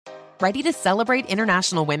Ready to celebrate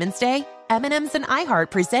International Women's Day? M&M's and iHeart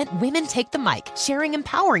present Women Take the Mic, sharing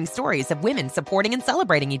empowering stories of women supporting and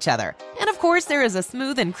celebrating each other. And of course, there is a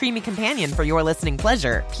smooth and creamy companion for your listening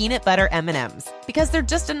pleasure, peanut butter M&M's. Because they're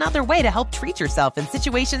just another way to help treat yourself in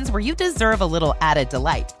situations where you deserve a little added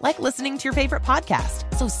delight, like listening to your favorite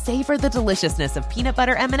podcast. So savor the deliciousness of peanut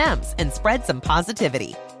butter M&M's and spread some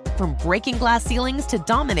positivity. From breaking glass ceilings to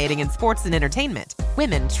dominating in sports and entertainment,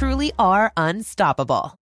 women truly are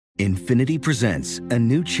unstoppable. Infinity presents a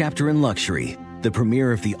new chapter in luxury, the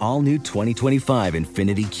premiere of the all-new 2025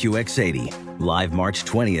 Infinity QX80, live March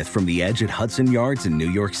 20th from the Edge at Hudson Yards in New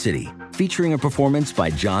York City, featuring a performance by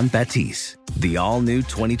John Batiste. The all-new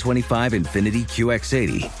 2025 Infinity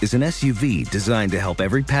QX80 is an SUV designed to help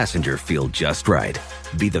every passenger feel just right.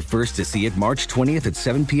 Be the first to see it March 20th at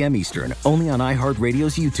 7 p.m. Eastern, only on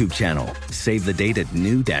iHeartRadio's YouTube channel. Save the date at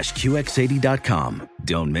new-QX80.com.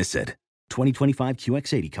 Don't miss it. 2025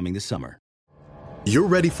 QX80 coming this summer. You're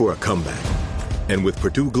ready for a comeback. And with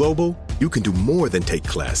Purdue Global, you can do more than take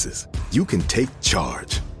classes. You can take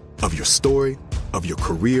charge of your story, of your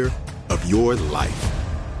career, of your life.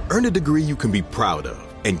 Earn a degree you can be proud of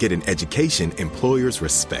and get an education employers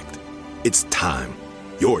respect. It's time,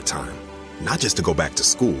 your time, not just to go back to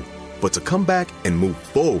school, but to come back and move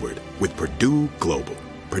forward with Purdue Global,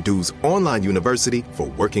 Purdue's online university for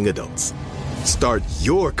working adults. Start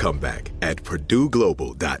your comeback at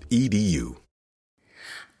purdueglobal.edu.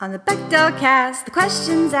 On the Bechdel cast, the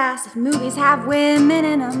questions asked if movies have women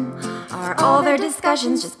in them. Are all their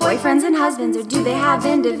discussions just boyfriends and husbands, or do they have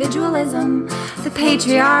individualism? The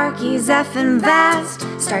patriarchy's effing vast.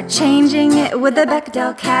 Start changing it with the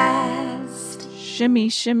Bechdel cast. Shimmy,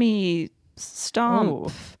 shimmy, stomp.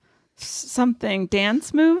 Ooh. Something.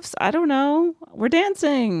 Dance moves? I don't know. We're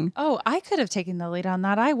dancing. Oh, I could have taken the lead on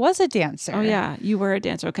that. I was a dancer. Oh, yeah. You were a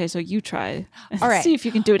dancer. Okay, so you try. All right. See if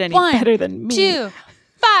you can do it any 1, better than me. 2,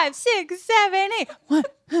 5, 6, 7,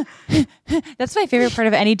 8. That's my favorite part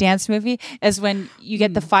of any dance movie is when you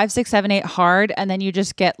get the 5, 6, 7, 8 hard, and then you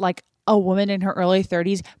just get like a woman in her early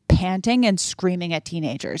 30s panting and screaming at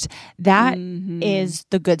teenagers. That is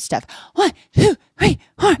the good stuff. 1, 2, 3,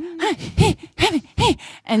 4, 5, 6, 7, 8.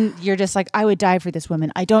 And you're just like, I would die for this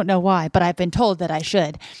woman. I don't know why, but I've been told that I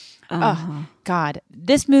should. Oh, God.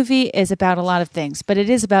 This movie is about a lot of things, but it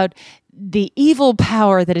is about the evil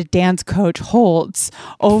power that a dance coach holds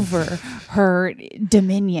over her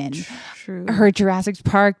dominion. True. Her Jurassic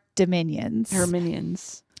Park dominions. Her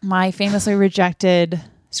minions. My famously rejected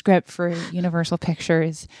script for Universal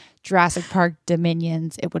Pictures, Jurassic Park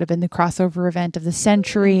Dominions. It would have been the crossover event of the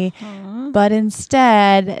century, but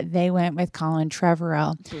instead they went with Colin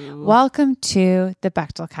Trevorrow. Boo. Welcome to the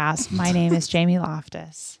Bechdel cast. My name is Jamie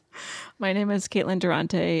Loftus. My name is Caitlin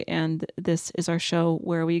Durante, and this is our show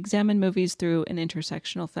where we examine movies through an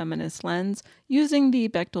intersectional feminist lens, using the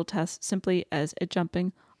Bechdel test simply as a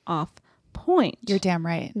jumping off point. You're damn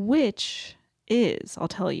right. Which is, I'll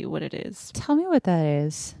tell you what it is. Tell me what that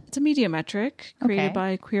is. It's a media metric created Okay.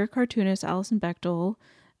 by queer cartoonist Alison Bechdel,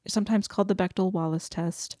 sometimes called the Bechdel-Wallace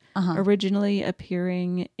test, originally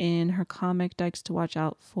appearing in her comic Dykes to Watch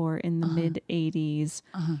Out For in the mid-'80s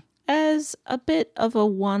as a bit of a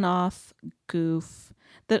one-off goof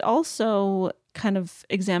that also kind of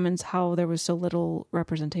examines how there was so little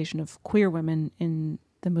representation of queer women in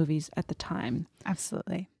the movies at the time.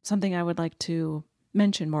 Absolutely. Something I would like to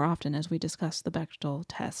mention more often as we discuss the Bechdel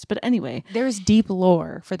test. But anyway, There's deep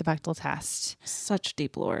lore for the Bechdel test. such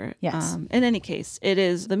deep lore. Yes. In any case, it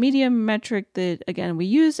is the medium metric that, again, we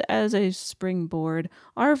use as a springboard.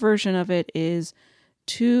 Our version of it is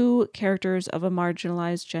two characters of a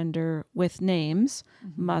marginalized gender with names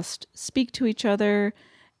must speak to each other,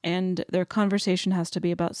 and their conversation has to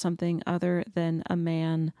be about something other than a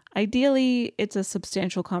man. Ideally, it's a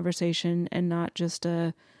substantial conversation and not just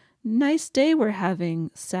a nice day we're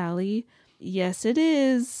having, Sally. Yes, it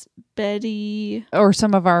is, Betty. Or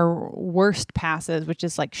some of our worst passes, which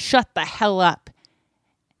is like, shut the hell up.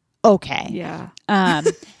 Okay. Yeah.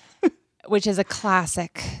 Which is a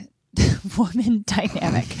classic woman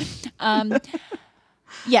dynamic.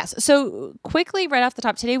 Yes. So quickly, right off the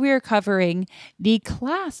top, today we are covering the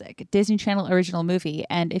classic Disney Channel original movie.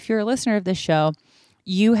 And if you're a listener of this show,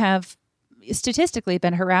 you have statistically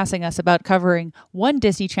been harassing us about covering one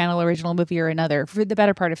Disney Channel original movie or another for the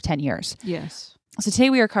better part of 10 years. Yes. So today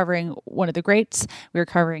we are covering one of the greats. We are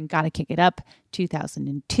covering Gotta Kick It Up,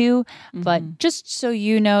 2002. But just so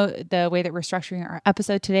you know, the way that we're structuring our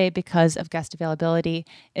episode today, because of guest availability,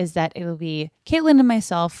 is that it will be Caitlin and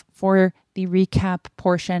myself for the recap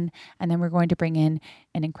portion. And then we're going to bring in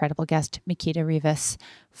an incredible guest, Mekita Rivas,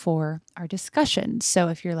 for our discussion. So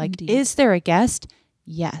if you're like, is there a guest?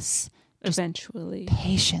 Yes. Just Eventually.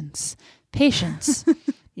 Patience.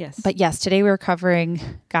 Yes. But yes, today we're covering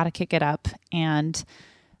Gotta Kick It Up. And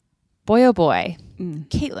boy, oh boy,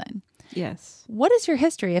 Caitlin. Yes. What is your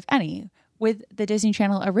history, if any, with the Disney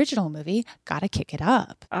Channel original movie, Gotta Kick It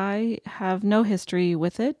Up? I have no history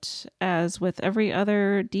with it. As with every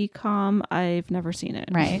other DCOM, I've never seen it.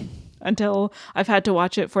 Right. Until I've had to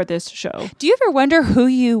watch it for this show. Do you ever wonder who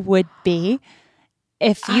you would be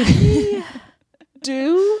if you...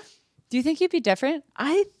 Do you think you'd be different?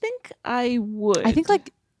 I think I would. I think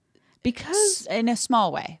because in a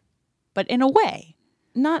small way, but in a way.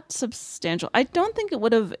 Not substantial. I don't think it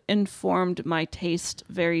would have informed my taste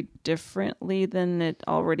very differently than it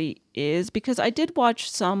already is, because I did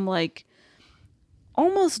watch some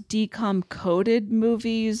almost DCOM coded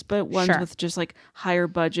movies, but ones with just higher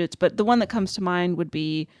budgets. But the one that comes to mind would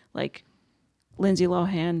be Lindsay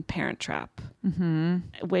Lohan, Parent Trap,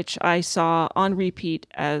 which I saw on repeat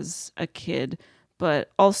as a kid.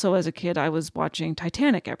 But also as a kid, I was watching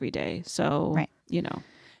Titanic every day. So,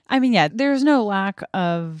 I mean, yeah, there's no lack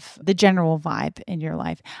of the general vibe in your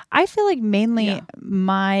life. I feel like mainly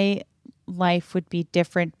my life would be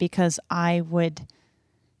different because I would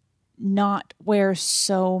not wear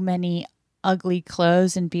so many ugly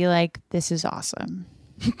clothes and be like, this is awesome.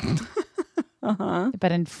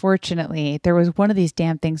 But unfortunately, there was one of these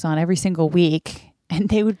damn things on every single week, and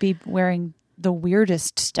they would be wearing the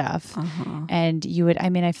weirdest stuff. And you would, I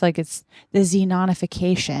feel like it's the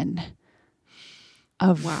xenonification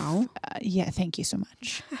of, yeah, thank you so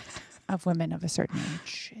much, of women of a certain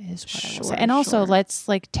age is what I will say. And also, let's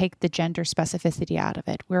take the gender specificity out of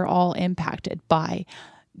it. We're all impacted by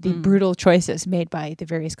the brutal choices made by the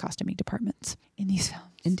various costuming departments in these films.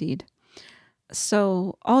 Indeed.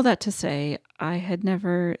 So all that to say, I had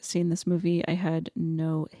never seen this movie. I had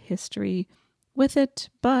no history with it,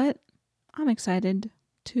 but I'm excited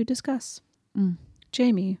to discuss.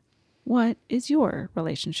 Jamie, what is your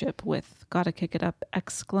relationship with Gotta Kick It Up! ! I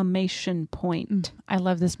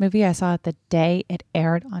love this movie. I saw it the day it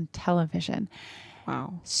aired on television.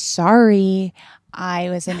 Wow. Sorry. I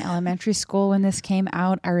was in elementary school when this came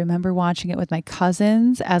out. I remember watching it with my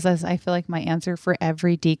cousins, as I feel like my answer for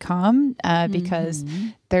every DCOM, because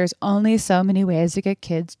there's only so many ways to get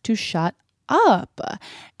kids to shut up.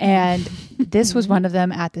 And this was one of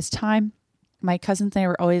them at this time. My cousins and I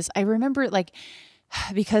were always, I remember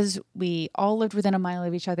because we all lived within a mile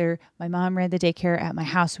of each other. My mom ran the daycare at my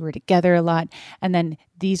house. We were together a lot. And then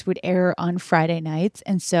these would air on Friday nights.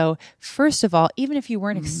 And so, first of all, even if you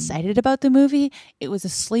weren't excited about the movie, it was a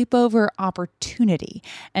sleepover opportunity.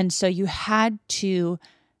 And so you had to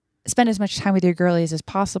spend as much time with your girlies as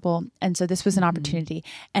possible. And so this was an opportunity.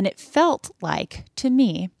 And it felt like, to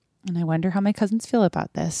me, and I wonder how my cousins feel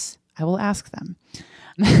about this, I will ask them,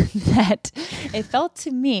 that it felt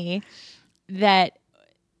to me that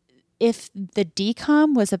if the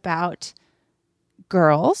DCOM was about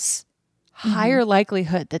girls, higher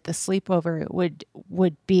likelihood that the sleepover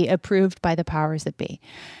would be approved by the powers that be.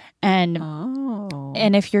 And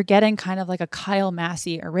and if you're getting kind of like a Kyle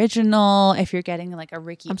Massey original, if you're getting like a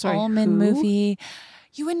Ricky Ullman movie,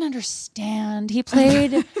 you wouldn't understand. He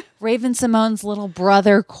played Raven-Symoné's little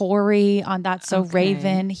brother, Corey, on That's So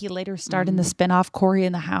Raven. He later starred in the spinoff Corey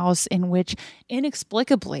in the House, in which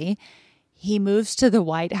inexplicably he moves to the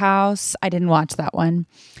White House. I didn't watch that one.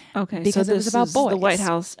 Okay, because so it was about boys. The White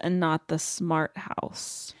House and not the Smart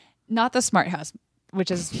House. Not the Smart House,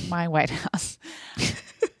 which is my White House.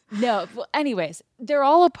 No, well, anyways, they're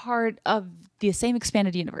all a part of the same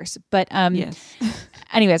expanded universe. But yes.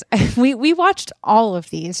 Anyways, we watched all of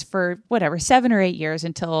these for 7 or 8 years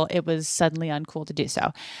until it was suddenly uncool to do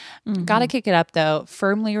so. Gotta Kick It Up, though.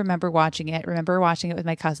 Firmly remember watching it with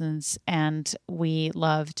my cousins, and we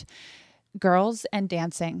loved girls and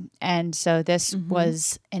dancing. And so this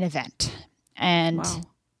was an event. And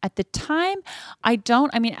at the time,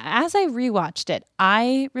 as I rewatched it,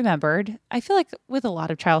 I remembered, I feel like with a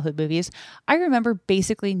lot of childhood movies, I remember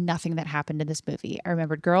basically nothing that happened in this movie. I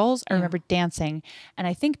remembered girls, I remembered dancing, and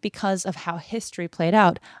I think because of how history played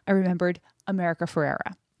out, I remembered America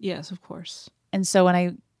Ferrera. Yes, of course. And so when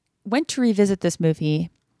I went to revisit this movie,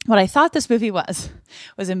 what I thought this movie was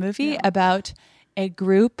a movie about a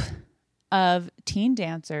group of teen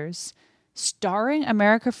dancers starring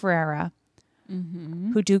America Ferrera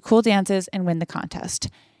who do cool dances and win the contest.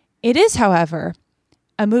 It is, however,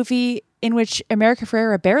 a movie in which America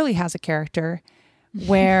Ferrera barely has a character,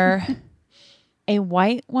 where a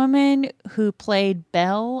white woman who played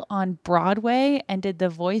Belle on Broadway and did the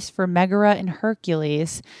voice for Megara in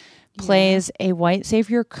Hercules plays a white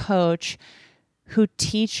savior coach who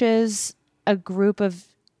teaches a group of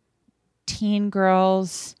teen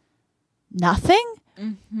girls nothing.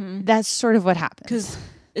 That's sort of what happens. Because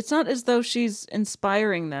it's not as though she's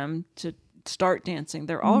inspiring them to start dancing.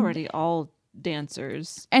 They're already all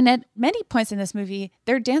dancers. And at many points in this movie,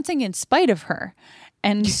 they're dancing in spite of her.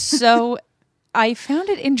 And so I found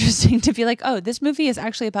it interesting to be like, oh, this movie is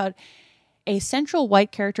actually about a central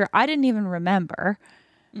white character I didn't even remember,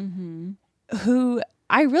 who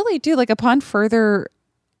I really do, like, upon further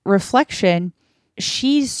reflection,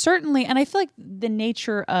 she's certainly, and I feel like the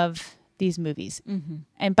nature of these movies,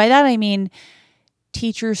 and by that I mean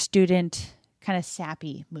teacher student kind of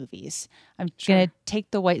sappy movies. I'm going to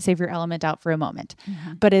take the white savior element out for a moment,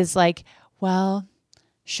 but is like, well,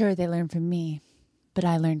 sure, they learn from me, but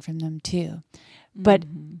I learned from them too. But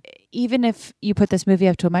even if you put this movie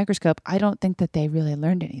up to a microscope, I don't think that they really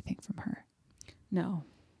learned anything from her. No.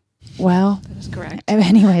 Well, That is correct.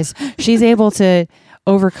 anyways, she's able to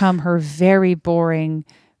overcome her very boring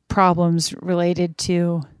problems related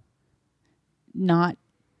to not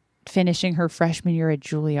finishing her freshman year at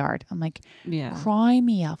Juilliard. I'm like, cry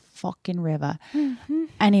me a fucking river.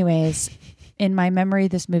 Anyways, in my memory,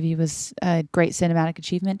 this movie was a great cinematic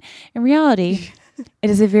achievement. In reality, it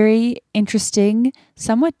is a very interesting,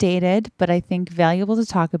 somewhat dated, but I think valuable to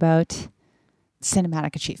talk about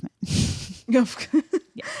cinematic achievement.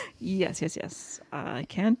 Yes. I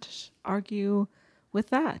can't argue with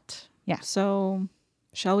that. Yeah. So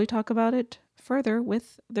shall we talk about it further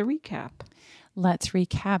with the recap? Let's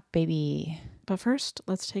recap, baby. But first,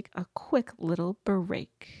 let's take a quick little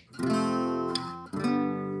break.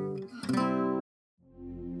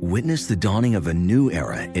 Witness the dawning of a new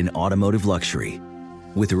era in automotive luxury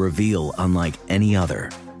with a reveal unlike any other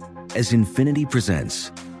as Infiniti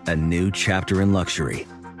presents a new chapter in luxury,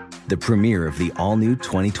 the premiere of the all-new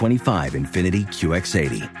 2025 Infiniti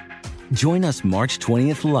QX80. Join us March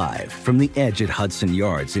 20th live from the Edge at Hudson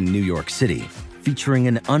Yards in New York City, featuring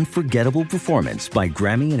an unforgettable performance by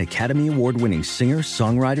Grammy and Academy Award-winning singer,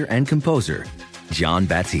 songwriter, and composer, Jon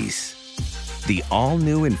Batiste. The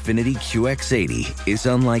all-new Infiniti QX80 is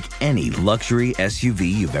unlike any luxury SUV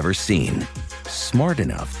you've ever seen. Smart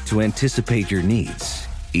enough to anticipate your needs,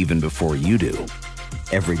 even before you do.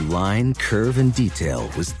 Every line, curve, and detail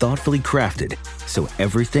was thoughtfully crafted, so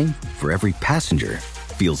everything for every passenger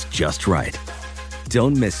feels just right.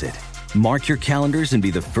 Don't miss it. Mark your calendars and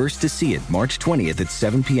be the first to see it March 20th at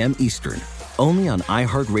 7 p.m. Eastern, only on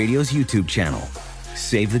iHeartRadio's YouTube channel.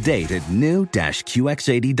 Save the date at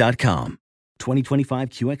new-QX80.com. 2025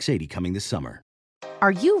 QX80 coming this summer.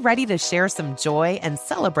 Are you ready to share some joy and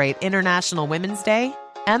celebrate International Women's Day?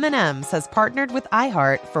 M&M's has partnered with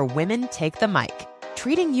iHeart for Women Take the Mic,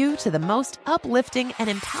 treating you to the most uplifting and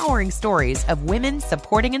empowering stories of women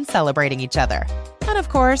supporting and celebrating each other. And of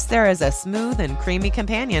course, there is a smooth and creamy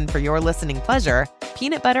companion for your listening pleasure,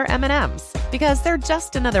 peanut butter M&Ms, because they're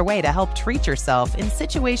just another way to help treat yourself in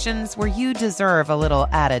situations where you deserve a little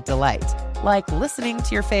added delight, like listening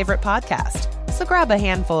to your favorite podcast. So grab a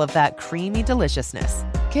handful of that creamy deliciousness.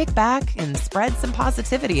 Kick back and spread some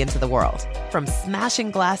positivity into the world. From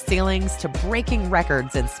smashing glass ceilings to breaking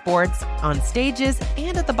records in sports, on stages,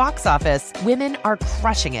 and at the box office, women are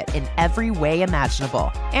crushing it in every way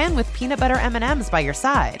imaginable. And with peanut butter M&Ms by your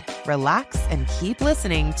side, relax and keep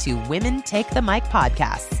listening to Women Take the Mic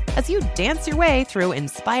podcasts as you dance your way through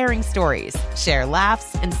inspiring stories, share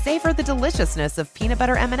laughs, and savor the deliciousness of peanut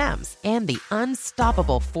butter M&Ms and the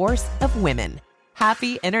unstoppable force of women.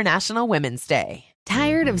 Happy International Women's Day.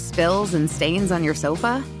 Tired of spills and stains on your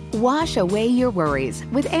sofa? Wash away your worries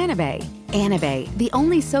with Anabay. Anabay, the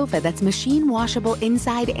only sofa that's machine washable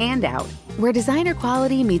inside and out, where designer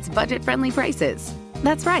quality meets budget-friendly prices.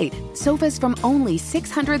 That's right, sofas from only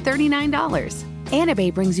 $639.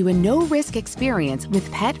 Anabay brings you a no-risk experience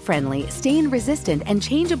with pet-friendly, stain-resistant, and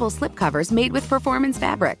changeable slipcovers made with performance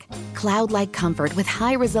fabric, cloud-like comfort with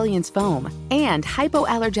high-resilience foam, and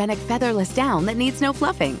hypoallergenic featherless down that needs no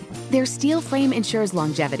fluffing. Their steel frame ensures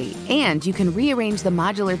longevity, and you can rearrange the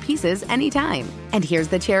modular pieces anytime. And here's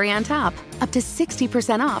the cherry on top, up to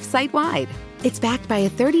 60% off site-wide. It's backed by a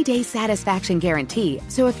 30-day satisfaction guarantee,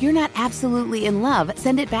 so if you're not absolutely in love,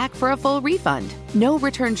 send it back for a full refund. No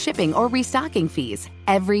return shipping or restocking fees.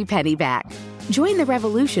 Every penny back. Join the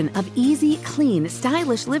revolution of easy, clean,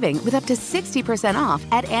 stylish living with up to 60% off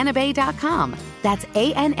at anabay.com. That's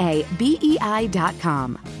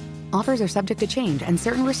ANABEI.com. Offers are subject to change and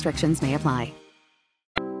certain restrictions may apply.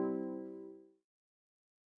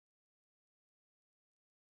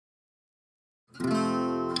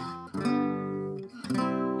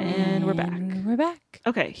 And we're back. We're back.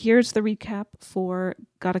 Okay, here's the recap for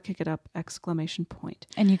Gotta Kick It Up! !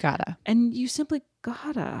 And you gotta. And you simply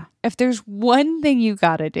gotta. If there's one thing you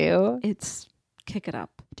gotta do, It's kick it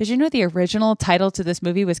up. did you know the original title to this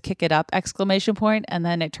movie was Kick It Up! And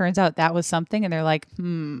then it turns out that was something and they're like,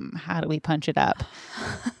 how do we punch it up?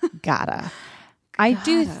 Gotta. I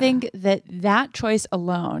do think that choice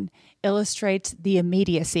alone illustrates the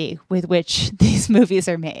immediacy with which these movies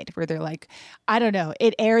are made, where they're like, I don't know,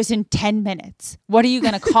 it airs in 10 minutes. What are you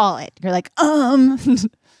going to call it? You're like,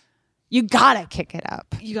 you gotta kick it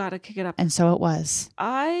up. You gotta kick it up. And so it was.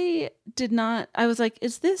 I was like,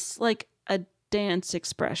 is this like a dance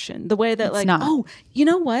expression? The way that It's like, not. oh, you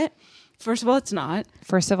know what? First of all, it's not.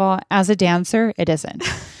 First of all, as a dancer, it isn't.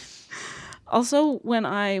 Also, when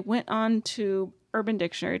I went on to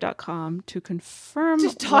urbandictionary.com to confirm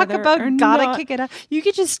To talk whether about or gotta not, kick it up. You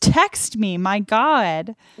could just text me. My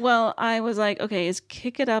God. well, I was like, okay, is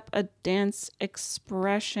kick it up a dance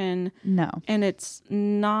expression? No. And it's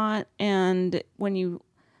not. And when you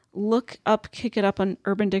look up kick it up on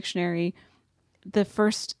Urban Dictionary, the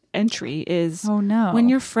first entry is, Oh, no. when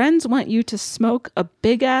your friends want you to smoke a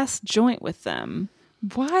big ass joint with them.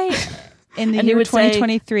 Why in the And it year would say-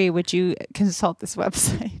 2023 would you consult this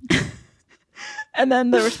website? And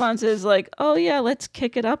then the response is like, oh yeah, let's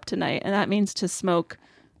kick it up tonight. And that means to smoke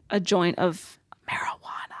a joint of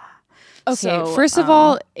marijuana. Okay, So, first of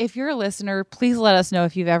all, if you're a listener, please let us know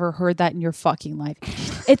if you've ever heard that in your fucking life.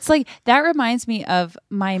 It's like, that reminds me of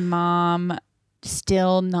my mom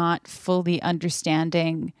still not fully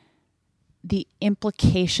understanding the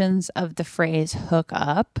implications of the phrase hook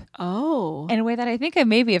up Oh. in a way that I think I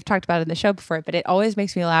maybe have talked about in the show before, but it always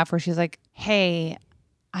makes me laugh where she's like, hey,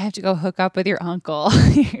 I have to go hook up with your uncle.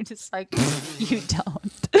 You're just like, you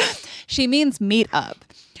don't. She means meet up,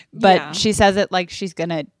 but Yeah. she says it like she's going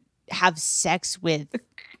to have sex with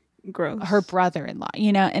Gross. her brother-in-law,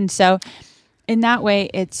 you know? And so in that way,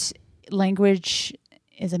 it's language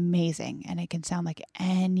is amazing and it can sound like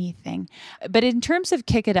anything. But in terms of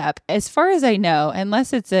kick it up, as far as I know,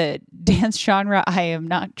 unless it's a dance genre I am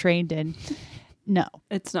not trained in, no.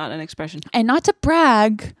 It's not an expression. And not to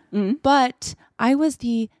brag, but I was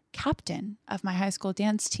the captain of my high school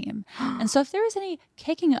dance team. And so if there was any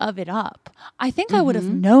kicking of it up, I think I would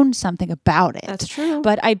have known something about it. That's true.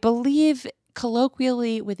 But I believe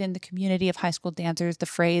colloquially within the community of high school dancers, the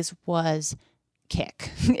phrase was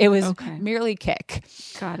kick. It was Okay. merely kick.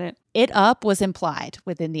 Got it. It up was implied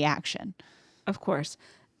within the action. Of course.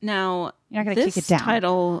 Now, You're not gonna this kick it down.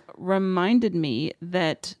 title reminded me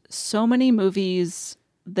that so many movies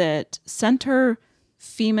that center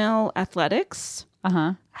female athletics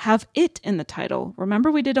have it in the title.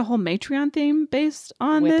 Remember we did a whole Matreon theme based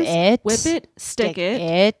on Whip this? it. Whip it, stick it,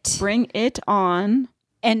 it. bring it on.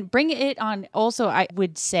 And bring it on. Also, I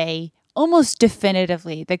would say almost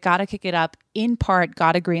definitively that Gotta Kick It Up in part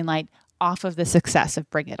got a green light off of the success of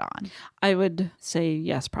Bring It On. I would say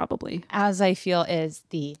yes, probably. As I feel is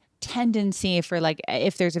the tendency for like,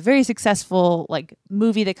 if there's a very successful like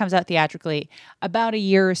movie that comes out theatrically, about a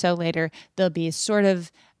year or so later, there'll be sort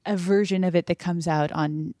of a version of it that comes out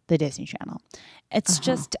on the Disney Channel. It's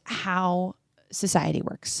just how society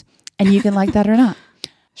works. And you can like that or not.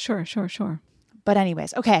 Sure. But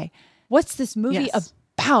anyways, okay. What's this movie Yes.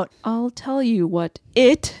 about? I'll tell you what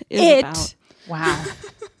it is about. Wow.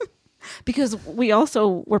 Because we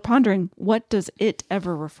also were pondering, what does it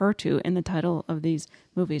ever refer to in the title of these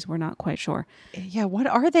movies? We're not quite sure. Yeah, what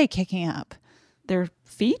are they kicking up? Their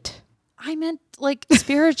feet? I meant like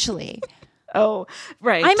spiritually. Oh,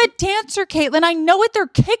 right. I'm a dancer, Caitlin. I know what they're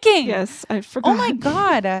kicking. Yes, I forgot. Oh my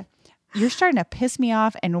God. You're starting to piss me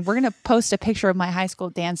off, and we're going to post a picture of my high school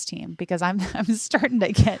dance team because I'm starting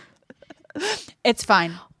to get... It's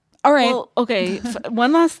fine. All right. Well, okay.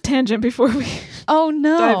 One last tangent before we Oh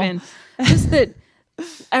no. dive in. Just that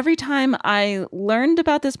every time I learned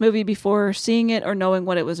about this movie before seeing it or knowing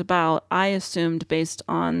what it was about, I assumed based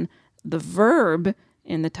on the verb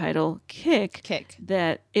in the title, kick,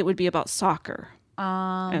 that it would be about soccer.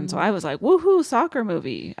 And so I was like, woohoo, soccer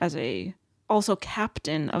movie, as a also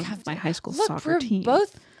captain of my high school Look, soccer we're team.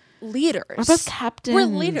 both leaders. We're both captains. We're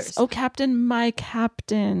leaders. Oh, captain, my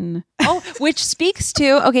captain. Oh, which speaks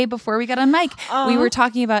to, okay, before we got on mic, we were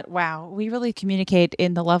talking about, wow, we really communicate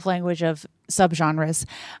in the love language of subgenres.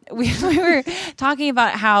 We were talking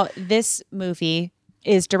about how this movie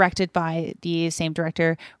is directed by the same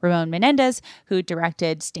director, Ramon Menendez, who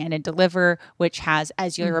directed Stand and Deliver, which has,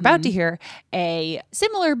 as you're about to hear, a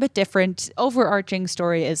similar but different overarching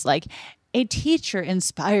story is like, a teacher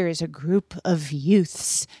inspires a group of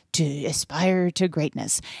youths to aspire to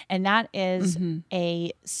greatness. And that is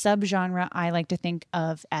a subgenre I like to think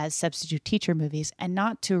of as substitute teacher movies, and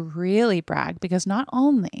not to really brag, because not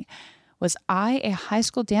only was I a high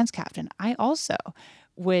school dance captain. I also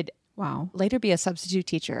would later be a substitute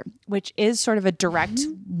teacher, which is sort of a direct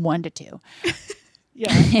 1 to 2.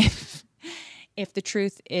 Yeah. If the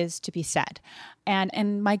truth is to be said.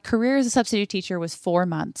 And my career as a substitute teacher was 4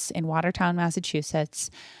 months in Watertown, Massachusetts.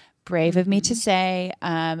 Brave of me to say,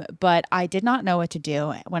 but I did not know what to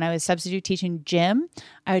do. When I was substitute teaching gym,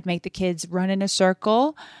 I would make the kids run in a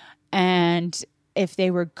circle, and if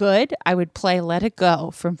they were good, I would play Let It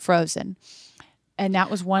Go from Frozen. And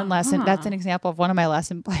that was one lesson. That's an example of one of my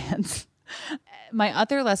lesson plans. My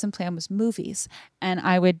other lesson plan was movies, and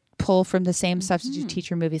I would pull from the same substitute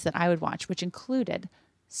teacher movies that I would watch, which included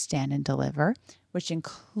Stand and Deliver, which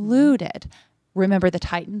included Remember the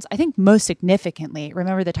Titans. I think most significantly,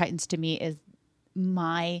 Remember the Titans to me is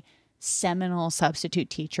my seminal substitute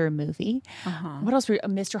teacher movie. What else?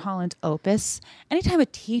 Mr. Holland's Opus. Anytime a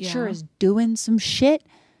teacher is doing some shit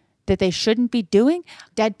that they shouldn't be doing,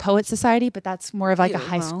 Dead Poet Society, but that's more of like a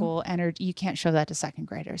high school energy. You can't show that to second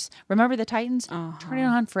graders. Remember the Titans? Turn it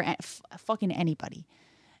on for fucking anybody.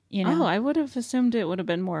 You know? Oh, I would have assumed it would have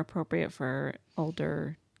been more appropriate for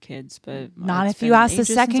older kids, but not if you ask the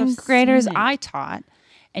second graders I taught.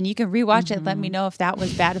 And you can rewatch it and let me know if that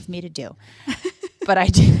was bad of me to do. But I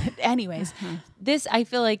did. Anyways, this, I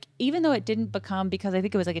feel like, even though it didn't become, because I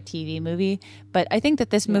think it was like a TV movie, but I think that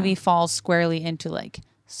this movie falls squarely into like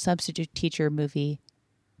substitute teacher movie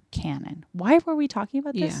canon. Why were we talking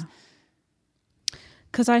about this?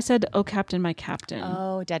 Because I said, "Oh, Captain, my Captain."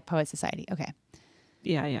 Oh, Dead Poet Society. Okay.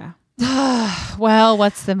 Yeah. Well,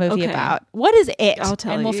 what's the movie about? What is it? I'll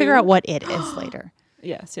tell you. And we'll figure out what it is later.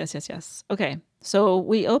 Yes. Okay. So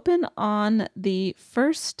we open on the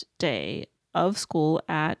first day of school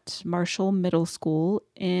at Marshall Middle School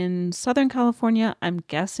in Southern California. I'm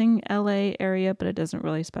guessing LA area, but it doesn't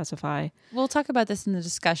really specify. We'll talk about this in the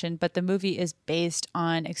discussion, but the movie is based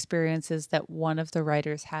on experiences that one of the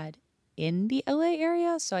writers had in the LA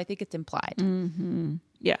area, so I think it's implied.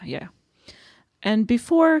 Yeah. And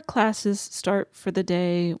before classes start for the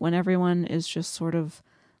day, when everyone is just sort of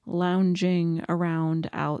lounging around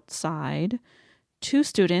outside, 2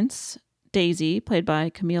 students, Daisy, played by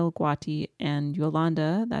Camille Guati, and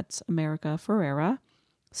Yolanda, that's America Ferrera,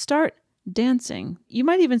 start dancing. You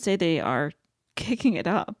might even say they are kicking it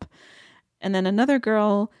up. And then another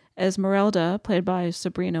girl, Esmeralda, played by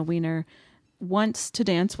Sabrina Wiener, wants to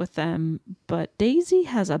dance with them, but Daisy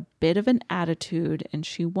has a bit of an attitude and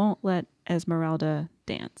she won't let Esmeralda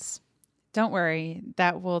dance. Don't worry,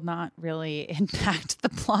 that will not really impact the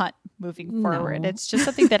plot moving forward. It's just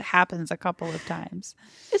something that happens a couple of times.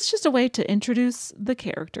 It's just a way to introduce the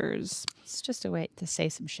characters. It's just a way to say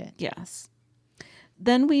some shit. Yes.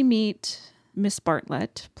 Then we meet Miss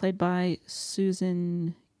Bartlett, played by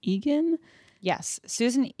Susan Egan. Yes,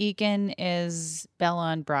 Susan Egan is Bella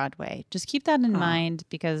on Broadway. Just keep that in mind,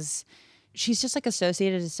 because she's just like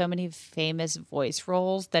associated with so many famous voice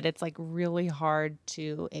roles that it's like really hard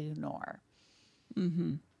to ignore.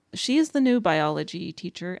 She is the new biology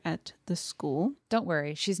teacher at the school. Don't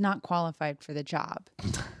worry, she's not qualified for the job.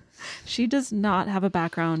 She does not have a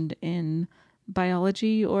background in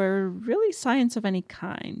biology or really science of any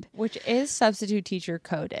kind. Which is substitute teacher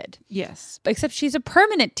coded. Yes. Except she's a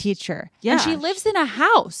permanent teacher. Yeah. And she lives in a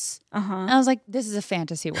house. And I was like, this is a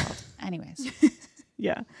fantasy world. Anyways.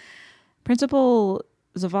 Yeah. Principal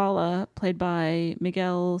Zavala, played by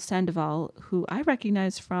Miguel Sandoval, who I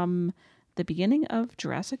recognize from the beginning of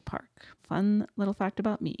Jurassic Park. Fun little fact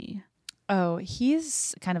about me. Oh,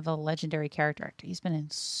 he's kind of a legendary character actor. He's been in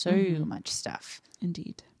so much stuff.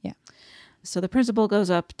 Indeed. Yeah. So the principal goes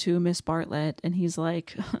up to Miss Bartlett and he's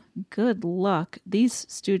like, good luck. These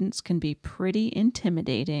students can be pretty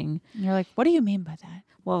intimidating. And you're like, what do you mean by that?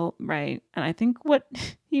 Well, right. And I think what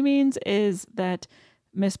he means is that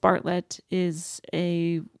Miss Bartlett is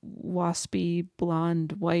a waspy,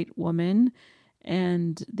 blonde, white woman,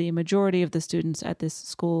 and the majority of the students at this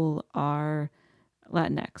school are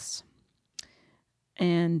Latinx.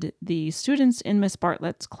 And the students in Miss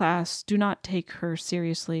Bartlett's class do not take her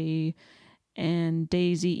seriously, and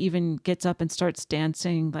Daisy even gets up and starts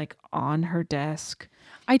dancing like on her desk.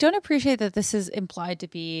 I don't appreciate that this is implied to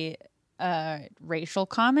be a racial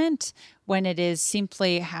comment when it is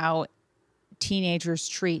simply how teenagers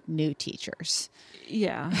treat new teachers.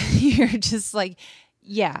 Yeah. You're just like,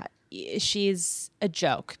 yeah, she's a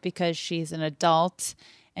joke because she's an adult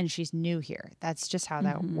and she's new here. That's just how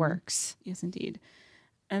that works. Yes, indeed.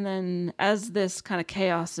 And then as this kind of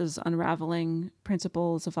chaos is unraveling,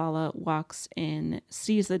 Principal Zavala walks in,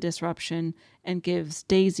 sees the disruption, and gives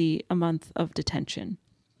Daisy a month of detention.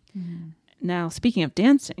 Now, speaking of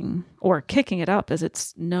dancing, or kicking it up as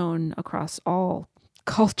it's known across all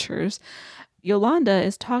cultures. Yolanda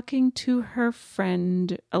is talking to her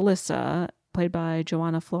friend Alyssa, played by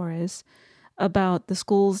Joanna Flores, about the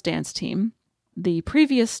school's dance team. The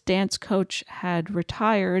previous dance coach had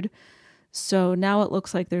retired, so now it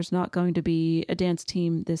looks like there's not going to be a dance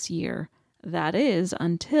team this year. That is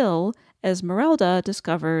until Esmeralda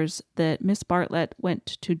discovers that Miss Bartlett went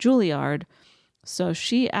to Juilliard, so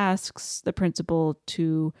she asks the principal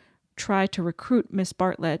to try to recruit Miss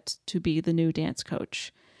Bartlett to be the new dance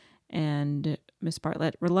coach. And Miss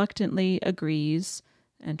Bartlett reluctantly agrees,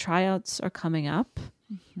 and tryouts are coming up.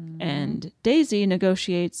 And Daisy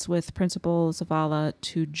negotiates with Principal Zavala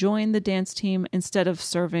to join the dance team instead of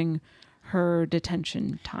serving her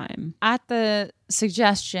detention time. At the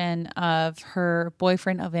suggestion of her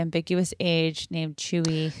boyfriend of ambiguous age named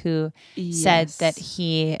Chewy, who said that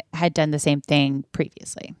he had done the same thing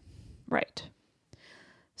previously. Right.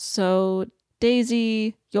 So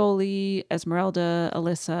Daisy, Yoli, Esmeralda,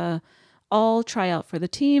 Alyssa all try out for the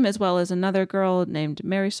team, as well as another girl named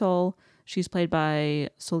Marisol. She's played by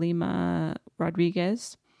Solima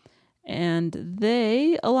Rodriguez. And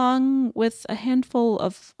they, along with a handful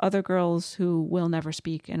of other girls who will never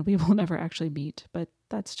speak and we will never actually meet, but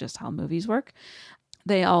that's just how movies work,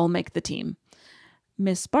 they all make the team.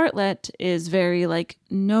 Miss Bartlett is very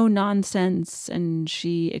no nonsense, and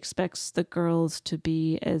she expects the girls to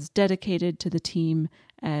be as dedicated to the team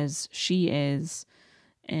as she is.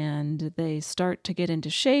 And they start to get into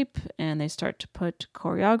shape, and they start to put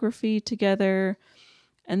choreography together.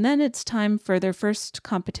 And then it's time for their first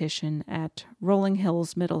competition at Rolling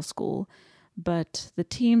Hills Middle School. But the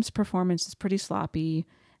team's performance is pretty sloppy,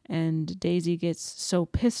 and Daisy gets so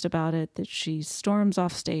pissed about it that she storms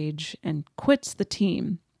off stage and quits the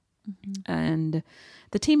team. And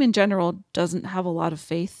the team in general doesn't have a lot of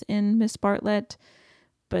faith in Miss Bartlett.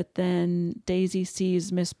 But then Daisy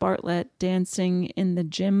sees Miss Bartlett dancing in the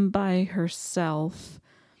gym by herself.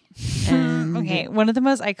 And okay, one of the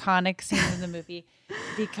most iconic scenes in the movie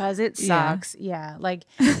because it sucks. Yeah,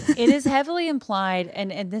 it is heavily implied,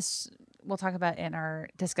 and this we'll talk about in our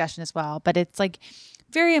discussion as well. But it's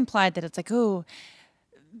very implied that it's oh,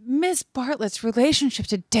 Miss Bartlett's relationship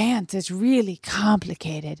to dance is really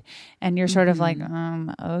complicated, and you're sort of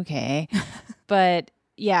okay, but.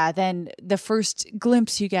 Yeah, then the first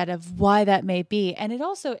glimpse you get of why that may be. And it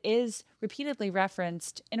also is repeatedly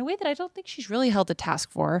referenced in a way that I don't think she's really held to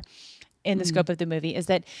task for in the scope of the movie, is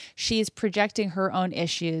that she's projecting her own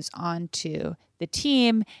issues onto the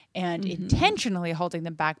team and intentionally holding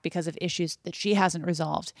them back because of issues that she hasn't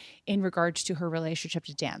resolved in regards to her relationship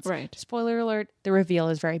to dance. Right. Spoiler alert, the reveal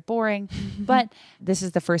is very boring, but this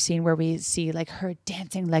is the first scene where we see her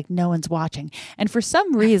dancing like no one's watching. And for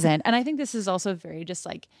some reason, and I think this is also very just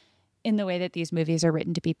in the way that these movies are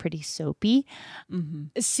written to be pretty soapy,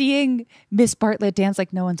 seeing Miss Bartlett dance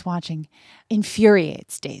like no one's watching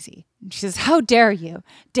infuriates Daisy. She says, "How dare you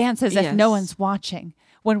dance as if no one's watching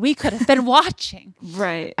when we could have been watching."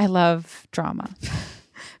 Right. I love drama.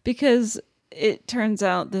 Because it turns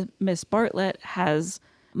out that Miss Bartlett has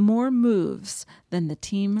more moves than the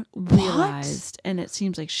team realized. And it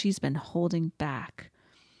seems like she's been holding back.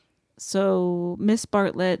 So Miss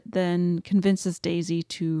Bartlett then convinces Daisy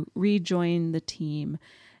to rejoin the team,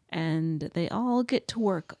 and they all get to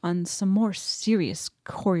work on some more serious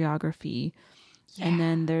choreography. Yeah. And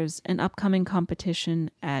then there's an upcoming competition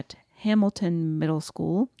at Hamilton Middle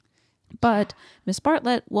School, but Miss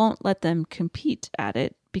Bartlett won't let them compete at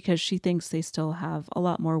it because she thinks they still have a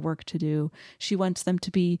lot more work to do. She wants them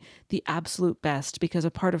to be the absolute best because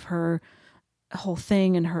a part of her whole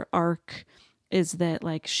thing and her arc is that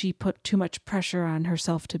she put too much pressure on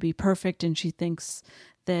herself to be perfect, and she thinks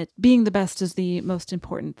that being the best is the most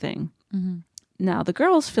important thing. Now the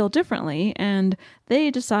girls feel differently, and they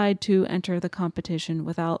decide to enter the competition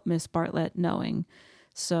without Miss Bartlett knowing.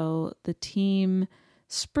 So the team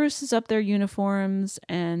spruces up their uniforms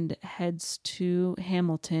and heads to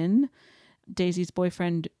Hamilton. Daisy's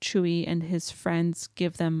boyfriend Chewy and his friends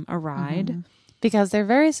give them a ride. Because they're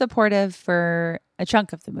very supportive for a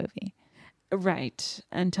chunk of the movie. Right.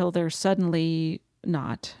 Until they're suddenly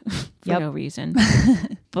not for no reason.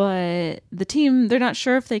 But the team, they're not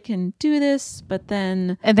sure if they can do this, but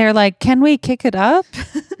then... And they're like, can we kick it up?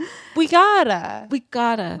 We gotta.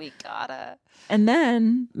 And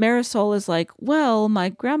then Marisol is like, well, my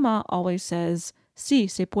grandma always says, sí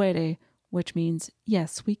se puede, which means,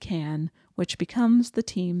 yes, we can, which becomes the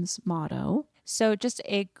team's motto. So just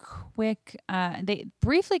a quick, they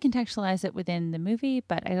briefly contextualize it within the movie,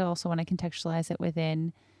 but I also want to contextualize it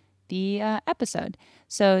within the episode.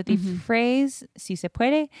 So the phrase, si se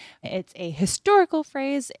puede, it's a historical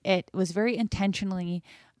phrase. It was very intentionally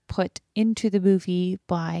put into the movie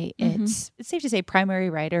by it's safe to say primary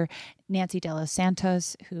writer Nancy De Los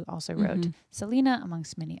Santos, who also wrote Selena,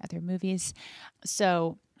 amongst many other movies.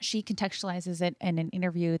 So she contextualizes it in an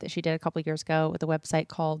interview that she did a couple of years ago with a website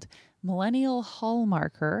called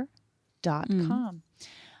millennialhallmarker.com.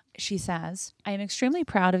 She says, I am extremely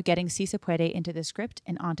proud of getting Si Se Puede into the script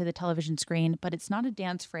and onto the television screen, but it's not a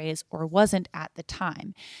dance phrase, or wasn't at the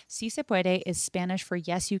time. Si Se Puede is Spanish for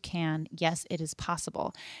yes, you can, yes, it is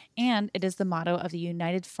possible. And it is the motto of the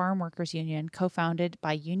United Farm Workers Union, co-founded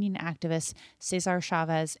by union activists Cesar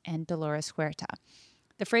Chavez and Dolores Huerta.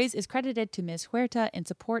 The phrase is credited to Ms. Huerta in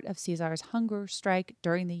support of Cesar's hunger strike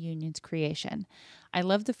during the union's creation. I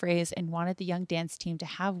loved the phrase and wanted the young dance team to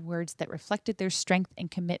have words that reflected their strength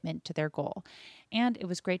and commitment to their goal. And it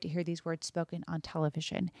was great to hear these words spoken on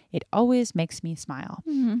television. It always makes me smile.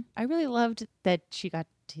 I really loved that she got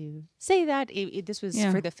to say that. This was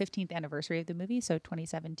for the 15th anniversary of the movie, so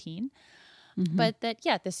 2017. But that,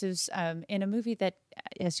 this is in a movie that,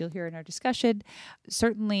 as you'll hear in our discussion,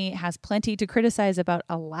 certainly has plenty to criticize about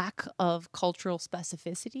a lack of cultural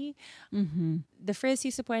specificity. The phrase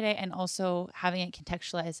Si Se Puede, and also having it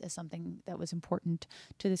contextualized as something that was important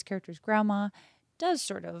to this character's grandma, does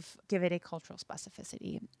sort of give it a cultural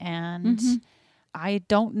specificity. And I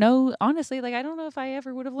don't know, honestly, I don't know if I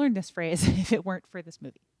ever would have learned this phrase if it weren't for this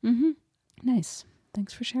movie. Nice.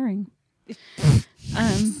 Thanks for sharing.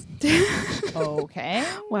 Okay.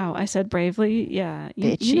 Wow, I said bravely. Yeah.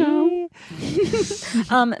 Bitchy.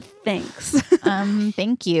 Thanks.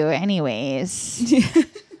 Thank you. Anyways.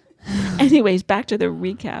 Anyways, back to the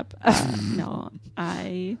recap. No,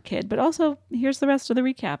 I kid. But also, here's the rest of the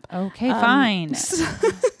recap. Okay, fine.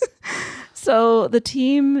 So the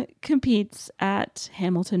team competes at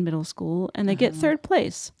Hamilton Middle School, and they get third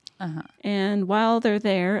place. And while they're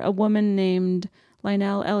there, a woman named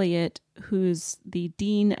Lionel Elliott, who's the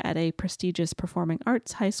dean at a prestigious performing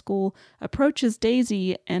arts high school, approaches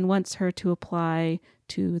Daisy and wants her to apply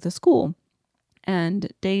to the school.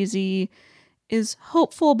 And Daisy is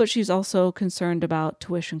hopeful, but she's also concerned about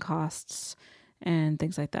tuition costs and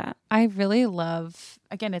things like that. I really love,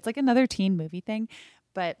 again, it's like another teen movie thing,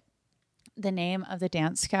 but the name of the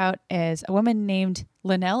dance scout is a woman named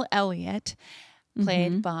Lionel Elliott,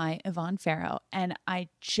 played by Yvonne Farrow. And I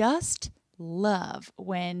just love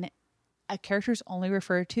when a character is only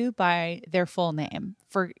referred to by their full name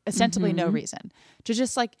for ostensibly no reason, to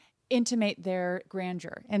just intimate their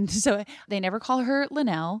grandeur. And so they never call her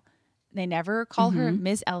Linnell. They never call her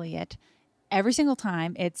Ms. Elliott. Every single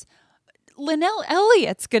time it's Linnell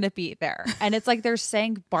Elliott's going to be there. And it's like they're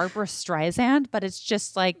saying Barbara Streisand, but it's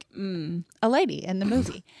just a lady in the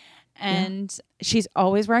movie. And she's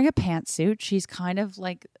always wearing a pantsuit. She's kind of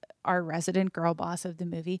like our resident girl boss of the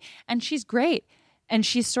movie. And she's great. And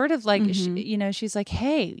she's sort of like, she's like,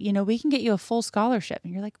 hey, we can get you a full scholarship.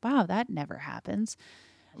 And you're like, wow, that never happens.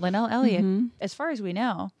 Linnell Elliott, as far as we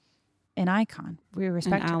know, an icon. We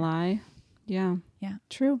respect an ally. her. Yeah. Yeah.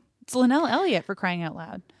 True. It's Linnell Elliott, for crying out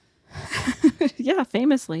loud. Yeah,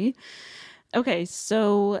 famously. Okay,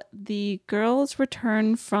 so the girls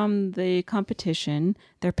return from the competition.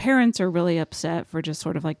 Their parents are really upset for just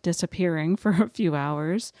sort of disappearing for a few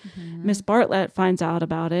hours. Miss Bartlett finds out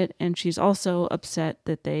about it, and she's also upset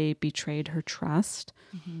that they betrayed her trust.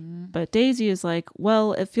 But Daisy is like,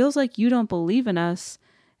 well, it feels like you don't believe in us.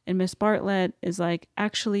 And Miss Bartlett is like,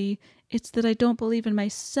 actually, it's that I don't believe in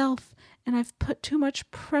myself, and I've put too much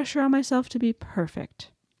pressure on myself to be perfect.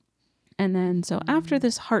 And then, so after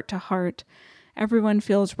this heart-to-heart, everyone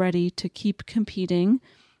feels ready to keep competing.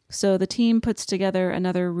 So the team puts together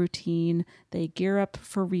another routine. They gear up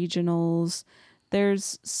for regionals.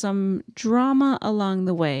 There's some drama along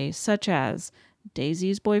the way, such as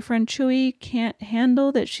Daisy's boyfriend Chewy can't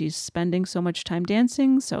handle that she's spending so much time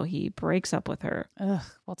dancing, so he breaks up with her. Ugh,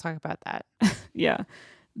 we'll talk about that. Yeah.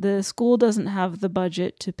 The school doesn't have the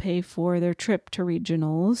budget to pay for their trip to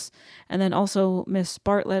regionals. And then also Miss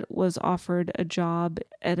Bartlett was offered a job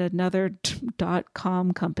at another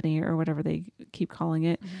 .com company, or whatever they keep calling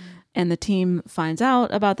it. And the team finds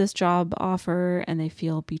out about this job offer and they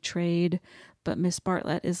feel betrayed. But Miss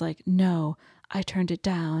Bartlett is like, no, I turned it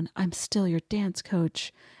down. I'm still your dance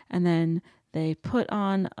coach. And then they put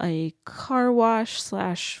on a car wash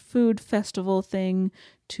 / food festival thing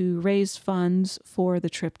to raise funds for the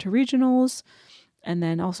trip to regionals. And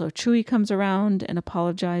then also Chewy comes around and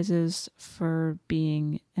apologizes for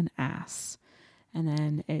being an ass. And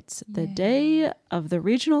then it's the day of the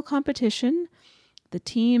regional competition. The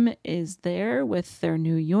team is there with their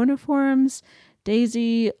new uniforms.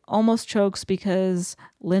 Daisy almost chokes because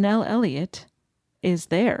Linnell Elliott is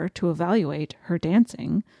there to evaluate her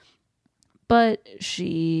dancing. but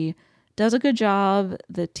she does a good job.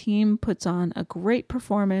 The team puts on a great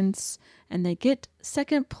performance and they get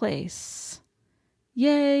second place.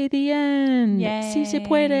 Yay, the end. Yay. Si se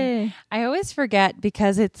puede. I always forget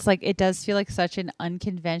because it's like, it does feel like such an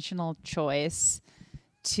unconventional choice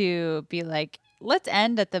to be like, let's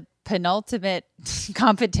end at the penultimate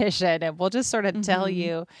competition and we'll just sort of tell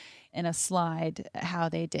you in a slide how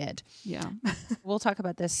they did. Yeah. We'll talk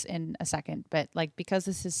about this in a second, but like, because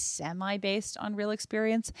this is semi based on real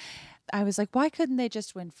experience, I was like, why couldn't they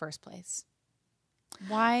just win first place?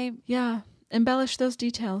 Why? Yeah. Embellish those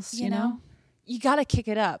details, you know? You got to kick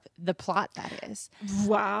it up. The plot, that is.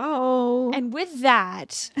 Wow. And with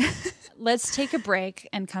that, let's take a break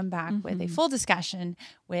and come back with a full discussion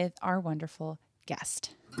with our wonderful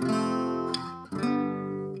guest.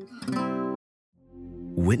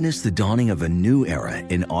 Witness the dawning of a new era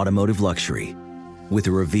in automotive luxury with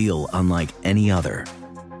a reveal unlike any other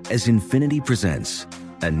as Infiniti presents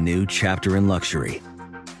a new chapter in luxury,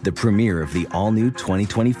 the premiere of the all-new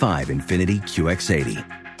 2025 Infiniti QX80.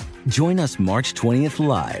 Join us March 20th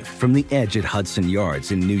live from the Edge at Hudson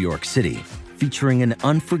Yards in New York City, featuring an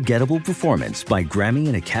unforgettable performance by Grammy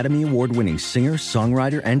and Academy Award-winning singer,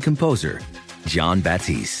 songwriter, and composer, Jon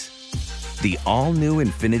Batiste. The all-new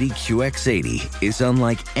Infiniti QX80 is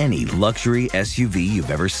unlike any luxury SUV you've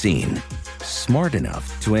ever seen. Smart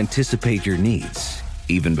enough to anticipate your needs,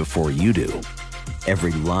 even before you do.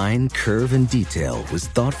 Every line, curve, and detail was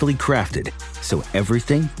thoughtfully crafted, so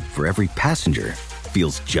everything for every passenger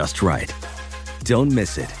feels just right. Don't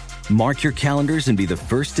miss it. Mark your calendars and be the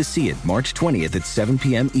first to see it March 20th at 7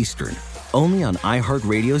 p.m. Eastern, only on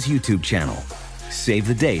iHeartRadio's YouTube channel. Save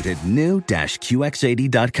the date at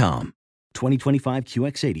new-QX80.com. 2025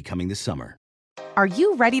 QX80 coming this summer. Are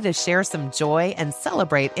you ready to share some joy and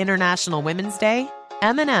celebrate International Women's Day?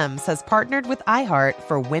 M&M's has partnered with iHeart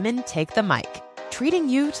for Women Take the Mic, treating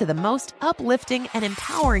you to the most uplifting and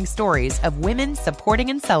empowering stories of women supporting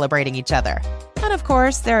and celebrating each other. And of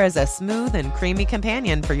course, there is a smooth and creamy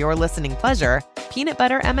companion for your listening pleasure, peanut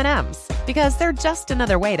butter M&Ms, because they're just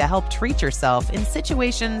another way to help treat yourself in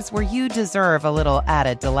situations where you deserve a little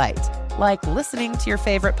added delight, like listening to your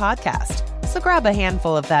favorite podcast. So grab a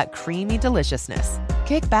handful of that creamy deliciousness.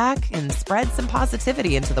 Kick back and spread some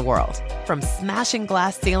positivity into the world. From smashing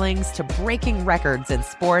glass ceilings to breaking records in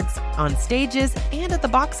sports, on stages, and at the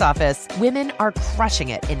box office, women are crushing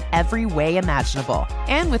it in every way imaginable.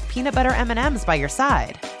 And with peanut butter M&Ms by your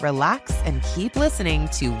side, relax and keep listening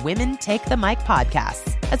to Women Take the Mic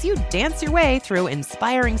podcasts as you dance your way through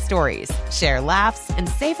inspiring stories, share laughs, and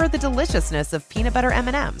savor the deliciousness of peanut butter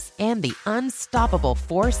M&Ms and the unstoppable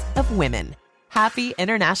force of women. Happy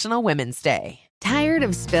International Women's Day. Tired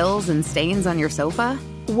of spills and stains on your sofa?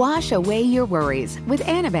 Wash away your worries with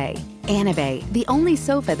Anabay. Anabay, the only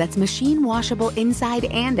sofa that's machine washable inside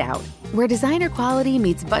and out, where designer quality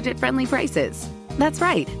meets budget-friendly prices. That's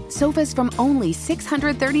right, sofas from only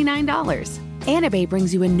 $639. Anabay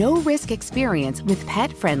brings you a no-risk experience with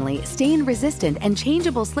pet-friendly, stain-resistant, and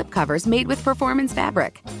changeable slipcovers made with performance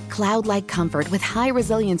fabric, cloud-like comfort with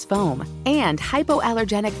high-resilience foam, and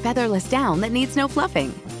hypoallergenic featherless down that needs no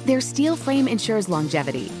fluffing. Their steel frame ensures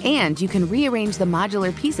longevity, and you can rearrange the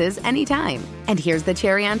modular pieces anytime. And here's the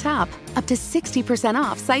cherry on top, up to 60%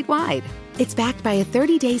 off site-wide. It's backed by a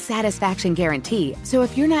 30-day satisfaction guarantee, so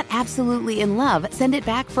if you're not absolutely in love, send it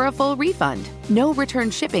back for a full refund. No return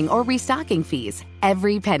shipping or restocking fees.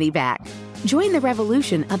 Every penny back. Join the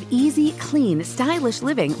revolution of easy, clean, stylish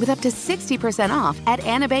living with up to 60% off at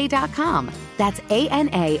anabay.com. That's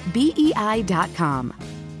ANABEI.com.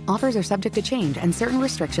 Offers are subject to change and certain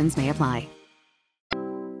restrictions may apply.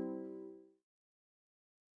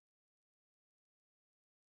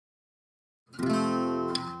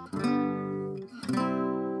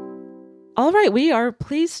 All right, we are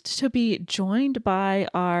pleased to be joined by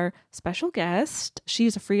our special guest.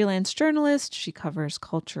 She's a freelance journalist. She covers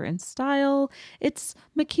culture and style. It's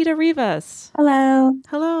Mekita Rivas. Hello.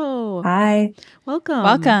 Hello. Hi. Welcome.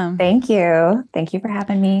 Welcome. Thank you. Thank you for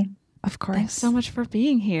having me. Of course. Thanks so much for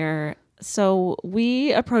being here. So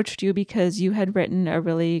we approached you because you had written a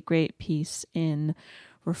really great piece in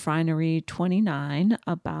Refinery 29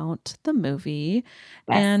 about the movie.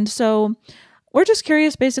 Yes. And so we're just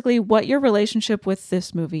curious basically what your relationship with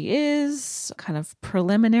this movie is, kind of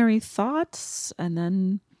preliminary thoughts, and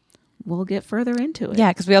then we'll get further into it.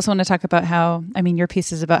 Yeah, because we also want to talk about how, I mean, your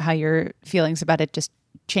piece is about how your feelings about it just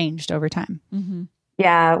changed over time. Mm-hmm.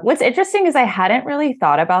 Yeah. What's interesting is I hadn't really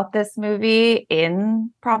thought about this movie in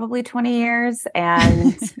probably 20 years.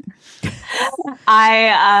 And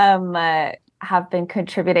have been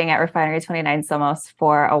contributing at Refinery 29 Somos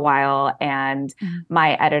for a while, and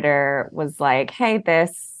my editor was like, hey,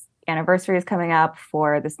 this anniversary is coming up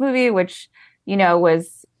for this movie, which, you know,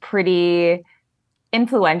 was pretty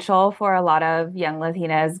influential for a lot of young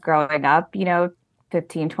Latinas growing up, you know,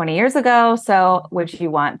 15, 20 years ago. So would you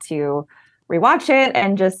want to rewatch it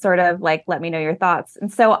and just sort of like let me know your thoughts?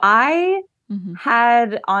 And so I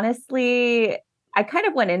had honestly, I kind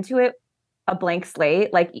of went into it a blank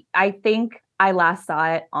slate. Like, I think I last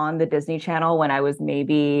saw it on the Disney Channel when I was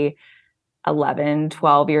maybe 11,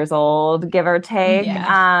 12 years old, give or take.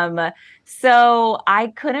 So I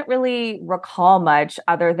couldn't really recall much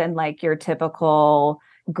other than like your typical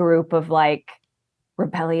group of like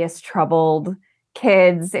rebellious, troubled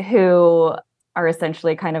kids who are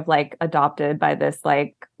essentially kind of like adopted by this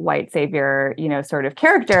like white savior, you know, sort of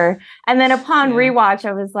character. And then upon rewatch,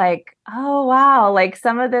 I was like, oh, wow, like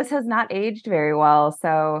some of this has not aged very well.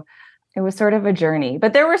 So it was sort of a journey,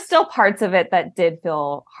 but there were still parts of it that did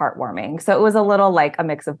feel heartwarming. So it was a little like a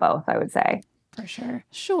mix of both, I would say. For sure.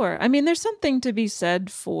 Sure. I mean, there's something to be said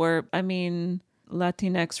for, I mean,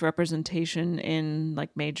 Latinx representation in like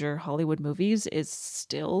major Hollywood movies is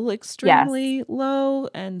still extremely low.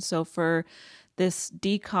 And so for this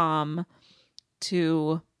DCOM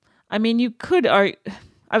to, I mean, you could argue,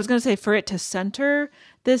 I was going to say for it to center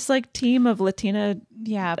this like team of Latina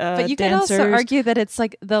but you dancers, could also argue that it's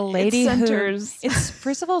like the lady it's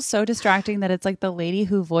first of all so distracting that it's like the lady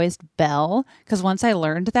who voiced Belle, because once I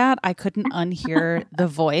learned that I couldn't unhear the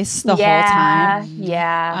voice the whole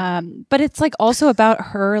time. But it's like also about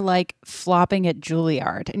her like flopping at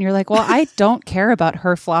Juilliard, and you're like, well, I don't care about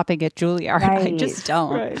her flopping at Juilliard. I just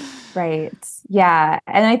don't. Right. Yeah.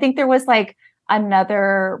 And I think there was like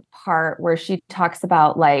another part where she talks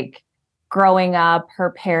about like growing up,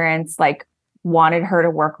 her parents like wanted her to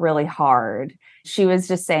work really hard. She was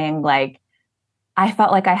just saying like, I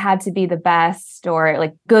felt like I had to be the best, or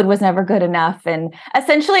like good was never good enough. And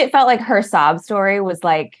essentially it felt like her sob story was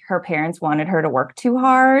like her parents wanted her to work too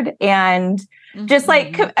hard. And just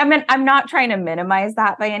like, I mean, I'm not trying to minimize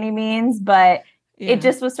that by any means, but it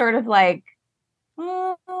just was sort of like,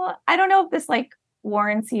 I don't know if this like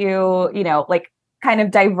warrants you, you know, like kind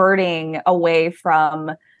of diverting away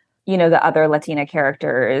from, you know, the other Latina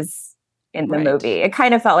characters in the movie. It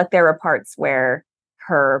kind of felt like there were parts where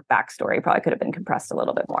her backstory probably could have been compressed a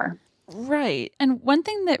little bit more. Right. And one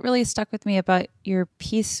thing that really stuck with me about your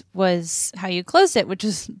piece was how you closed it, which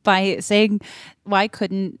is by saying, why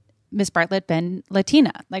couldn't Miss Bartlett been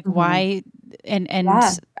Latina? Like why? And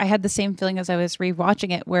I had the same feeling as I was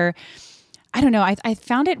rewatching it where, I don't know, I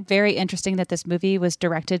found it very interesting that this movie was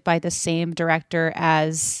directed by the same director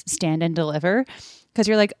as Stand and Deliver. Because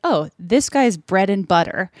you're like, oh, this guy's bread and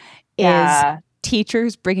butter is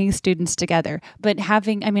teachers bringing students together. But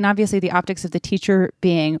having, I mean, obviously the optics of the teacher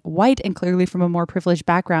being white and clearly from a more privileged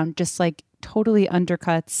background just like totally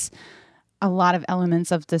undercuts a lot of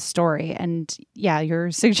elements of the story. And yeah, your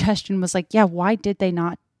suggestion was like, yeah, why did they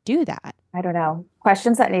not do that? I don't know.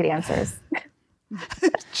 Questions that need answers.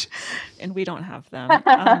 And we don't have them.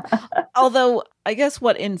 Although I guess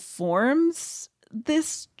what informs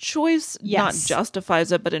this choice, not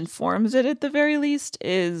justifies it, but informs it at the very least,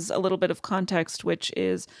 is a little bit of context, which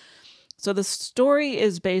is, so the story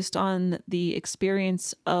is based on the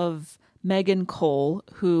experience of Megan Cole,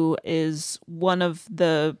 who is one of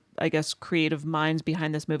the, I guess, creative minds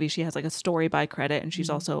behind this movie. She has like a story by credit, and she's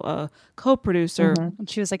also a co-producer.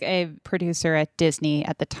 She was like a producer at Disney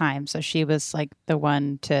at the time, so she was like the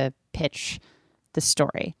one to pitch the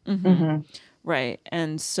story. Right.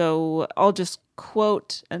 And so I'll just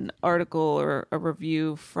quote an article or a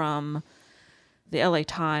review from the LA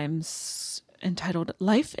Times entitled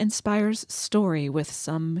 "Life Inspires Story with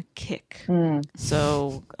Some Kick."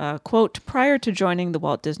 So, quote, prior to joining the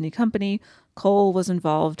Walt Disney Company, Cole was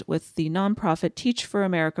involved with the nonprofit Teach for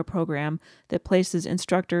America program that places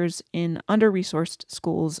instructors in under-resourced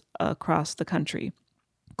schools across the country.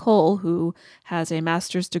 Cole, who has a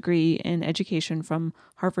master's degree in education from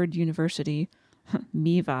Harvard University,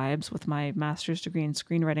 me vibes with my master's degree in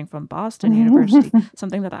screenwriting from Boston University,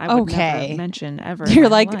 something that I would never mention ever. You're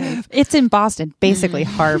like, life. It's in Boston, basically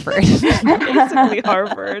Harvard. Basically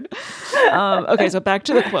Harvard. Okay, so back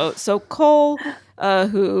to the quote. So Cole,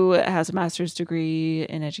 who has a master's degree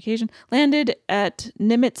in education, landed at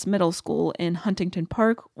Nimitz Middle School in Huntington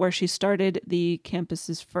Park, where she started the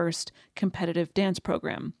campus's first competitive dance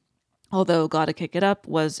program. Although Gotta Kick It Up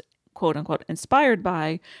was quote unquote inspired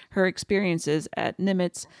by her experiences at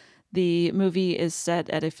Nimitz, the movie is set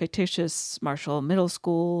at a fictitious Marshall Middle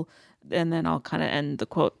School. And then I'll kind of end the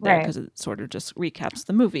quote there because it sort of just recaps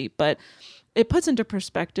the movie. But it puts into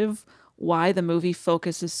perspective why the movie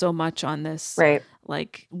focuses so much on this Right.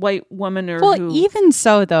 like white woman or Well, who even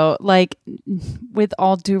so, though, like with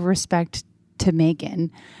all due respect to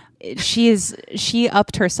Megan, she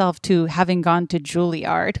upped herself to having gone to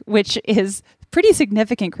Juilliard, which is pretty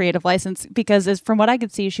significant creative license because from what I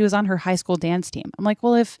could see, she was on her high school dance team. I'm like,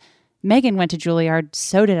 well, if Megan went to Juilliard,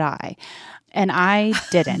 so did I. And I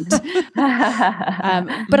didn't.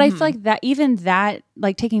 But I feel like that even that,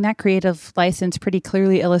 like taking that creative license pretty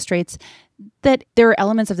clearly illustrates that there are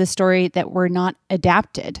elements of the story that were not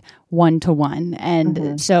adapted one-to-one.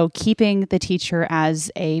 And so keeping the teacher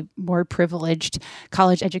as a more privileged,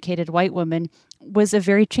 college-educated white woman was a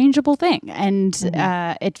very changeable thing. And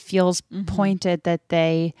it feels pointed that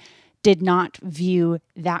they did not view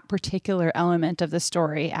that particular element of the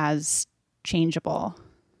story as changeable.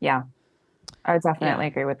 Yeah. I would definitely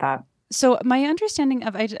agree with that. So my understanding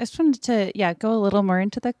of, I just wanted to, go a little more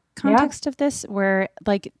into the context of this, where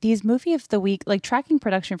like these movie of the week, like tracking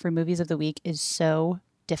production for movies of the week is so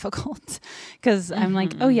difficult because I'm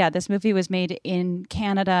like, oh yeah, this movie was made in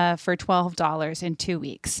Canada for $12 in 2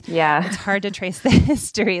 weeks. Yeah. It's hard to trace the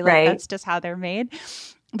history. Like Right. That's just how they're made.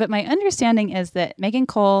 But my understanding is that Megan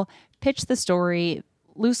Cole pitched the story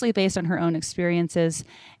loosely based on her own experiences.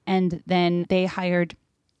 And then they hired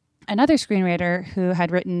another screenwriter who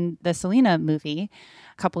had written the Selena movie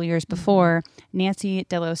a couple years before, Nancy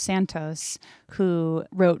De Los Santos, who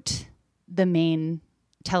wrote the main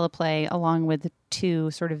teleplay along with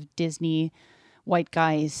two sort of Disney white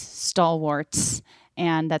guys stalwarts,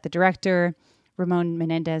 and that the director, Ramon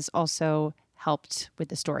Menendez, also helped with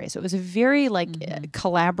the story. So it was a very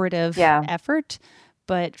collaborative effort.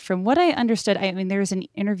 But from what I understood, I mean, there was an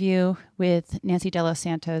interview with Nancy De Los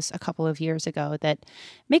Santos a couple of years ago that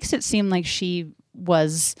makes it seem like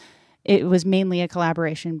it was mainly a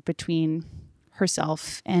collaboration between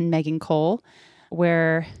herself and Megan Cole,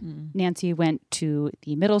 where Nancy went to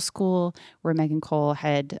the middle school where Megan Cole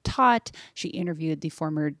had taught. She interviewed the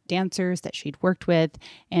former dancers that she'd worked with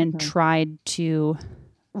and tried to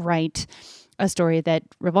write a story that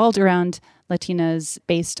revolved around Latinas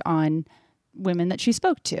based on women that she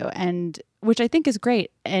spoke to, and which I think is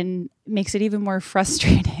great and makes it even more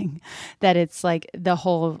frustrating that it's like the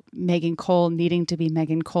whole Megan Cole needing to be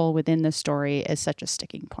Megan Cole within the story is such a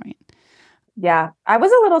sticking point. Yeah, I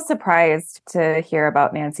was a little surprised to hear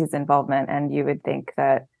about Nancy's involvement, and you would think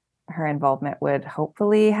that her involvement would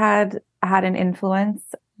hopefully had an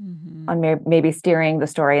influence on maybe steering the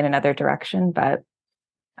story in another direction, but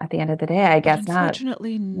at the end of the day, I guess not.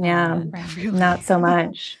 Unfortunately, Yeah, not so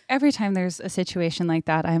much. Every time there's a situation like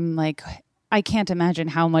that, I'm like, I can't imagine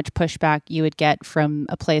how much pushback you would get from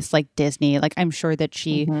a place like Disney. Like, I'm sure that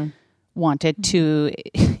she wanted to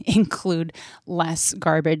include less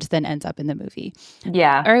garbage than ends up in the movie.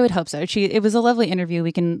 Yeah. Or I would hope so. It was a lovely interview.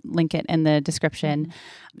 We can link it in the description.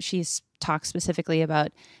 She's talked specifically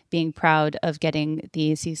about being proud of getting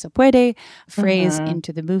the "si se puede" phrase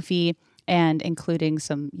into the movie, and including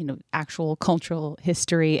some, actual cultural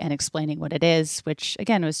history and explaining what it is, which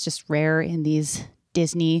again was just rare in these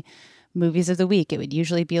Disney movies of the week. It would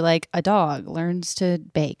usually be like a dog learns to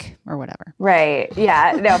bake or whatever. Right.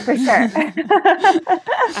 Yeah. No, for sure.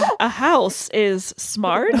 A house is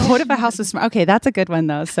smart. What if a house is smart? Okay, that's a good one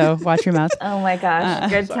though. So watch your mouth. Oh my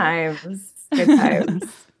gosh. Good times. Good times.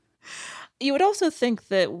 You would also think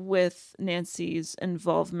that with Nancy's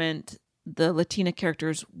involvement, the Latina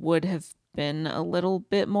characters would have been a little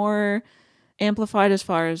bit more amplified as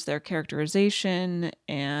far as their characterization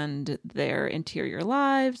and their interior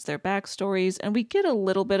lives, their backstories. And we get a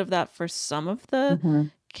little bit of that for some of the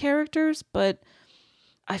characters, but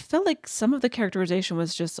I felt like some of the characterization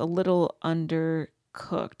was just a little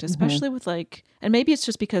undercooked, especially with and maybe it's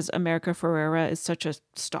just because America Ferrera is such a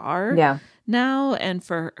star now, and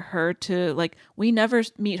for her to we never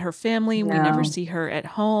meet her family, we never see her at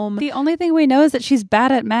home. The only thing we know is that she's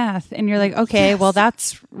bad at math, and you're like, okay, well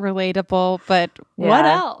that's relatable, but what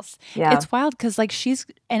else? It's wild because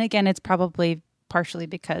and again, it's probably partially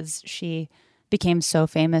because she became so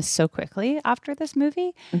famous so quickly after this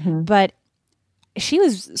movie, but she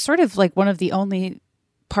was sort of one of the only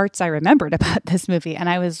parts I remembered about this movie, and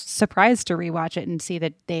I was surprised to rewatch it and see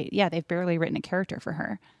that they've barely written a character for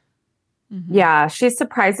her. Yeah, she's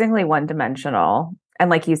surprisingly one-dimensional. And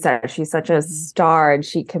like you said, she's such a star and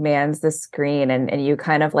she commands the screen, and you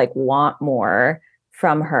kind of want more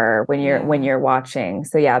from her when you're watching.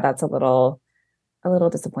 So yeah, that's a little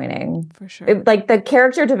disappointing. For sure. The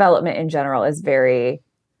character development in general is very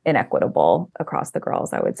inequitable across the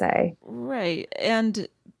girls, I would say. Right. And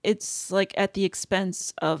it's at the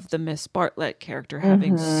expense of the Miss Bartlett character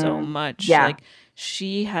having so much.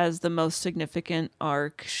 she has the most significant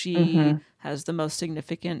arc. She has the most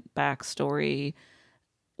significant backstory.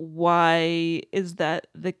 Why is that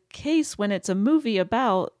the case when it's a movie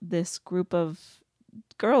about this group of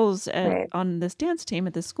girls on this dance team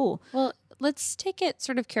at this school? Well, let's take it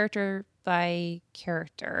sort of character by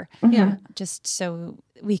character. Yeah. Just so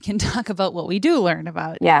we can talk about what we do learn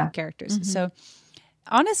about characters. So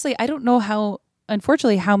honestly, I don't know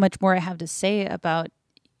unfortunately, how much more I have to say about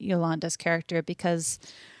Yolanda's character, because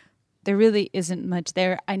there really isn't much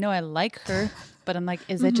there. I know I like her, but I'm like,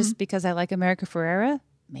 is it just because I like America Ferrera?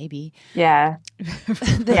 Maybe. Yeah.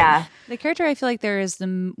 The character I feel like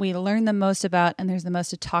we learn the most about and there's the most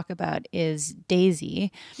to talk about is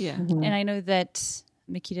Daisy. Yeah. And I know that,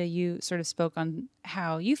 Mekita, you sort of spoke on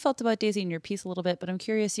how you felt about Daisy in your piece a little bit, but I'm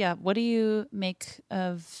curious, what do you make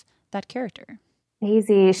of that character?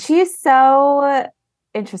 Daisy, she's so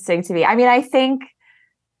interesting to me. I mean, I think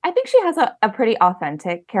she has a pretty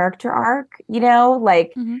authentic character arc,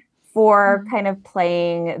 like for kind of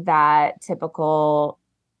playing that typical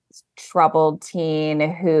troubled teen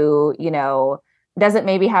who, doesn't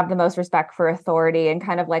maybe have the most respect for authority and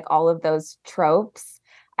kind of like all of those tropes.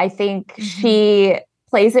 I think she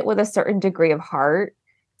plays it with a certain degree of heart.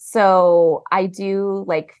 So I do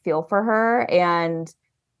like feel for her. And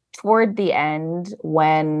toward the end,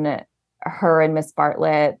 when her and Miss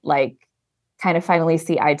Bartlett like kind of finally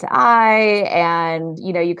see eye to eye, and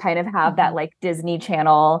you kind of have that like Disney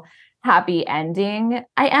Channel happy ending,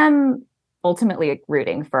 I am ultimately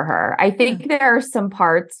rooting for her. I think there are some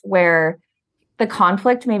parts where the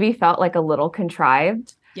conflict maybe felt like a little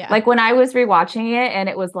contrived. Yeah. Like when I was rewatching it and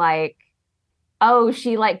it was like, oh,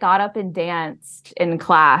 she like got up and danced in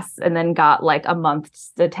class and then got like a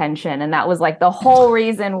month's detention. And that was like the whole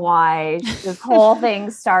reason why this whole thing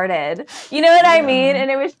started. You know what I mean? And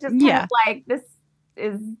it was just kind of like,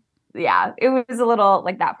 it was a little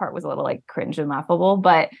like, that part was a little like cringe and laughable,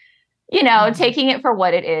 but taking it for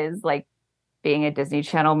what it is, like being a Disney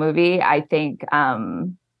Channel movie, I think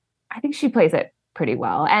she plays it pretty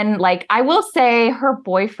well. And like, I will say her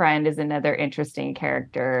boyfriend is another interesting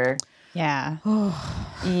character. Yeah.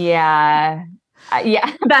 Yeah.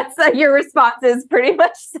 That's your responses pretty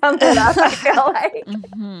much sum it up, I feel like.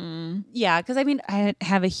 Yeah, because I mean, I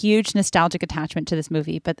have a huge nostalgic attachment to this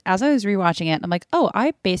movie, but as I was rewatching it, I'm like, oh,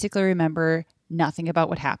 I basically remember nothing about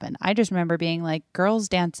what happened. I just remember being like, girls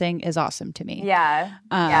dancing is awesome to me. Yeah.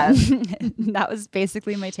 That was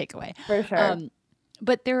basically my takeaway. For sure.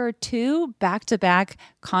 But there are two back-to-back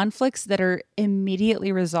conflicts that are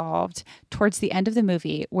immediately resolved towards the end of the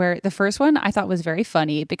movie, where the first one I thought was very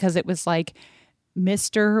funny because it was like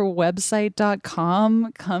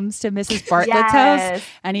MrWebsite.com comes to Mrs. Bartlett's house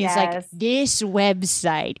and he's like, this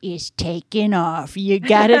website is taking off. You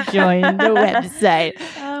got to join the website.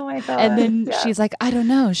 Oh my God. And then she's like, I don't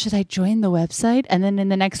know. Should I join the website? And then in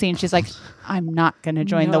the next scene, she's like, I'm not going to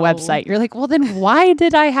join the website. You're like, well, then why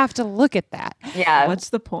did I have to look at that? Yeah. What's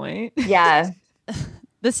the point? Yeah.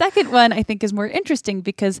 The second one I think is more interesting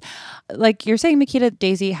because, like you're saying, Mekita,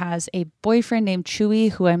 Daisy has a boyfriend named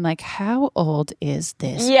Chewy who I'm like, how old is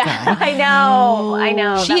this guy? I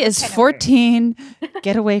know. She is 14.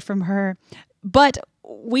 Get away from her. But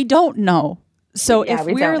we don't know. So if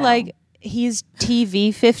we're like, he's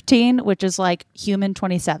TV 15, which is like human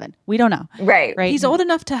 27. We don't know. Right. He's old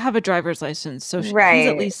enough to have a driver's license. So he's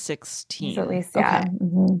at least 16. He's at least, yeah.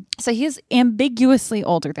 Okay. So he's ambiguously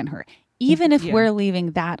older than her. Even if we're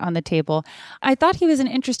leaving that on the table, I thought he was an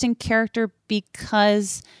interesting character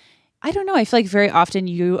because, I don't know, I feel like very often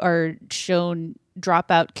you are shown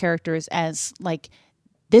dropout characters as like,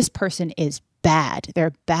 this person is bad.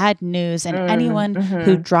 They're bad news. And anyone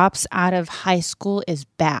who drops out of high school is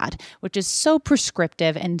bad, which is so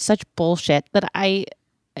prescriptive and such bullshit that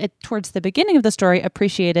towards the beginning of the story,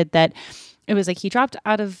 appreciated that it was like he dropped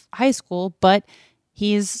out of high school, but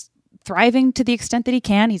he's thriving to the extent that he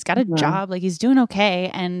can. He's got a job, like he's doing okay.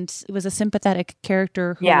 And it was a sympathetic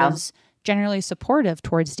character who was generally supportive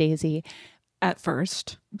towards Daisy. At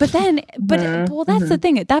first. But then, well, that's the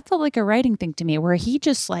thing. That felt like a writing thing to me where he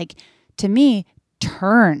just like, to me,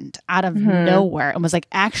 turned out of nowhere and was like,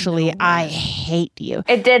 actually, I hate you.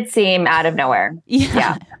 It did seem out of nowhere.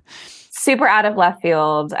 Yeah. Super out of left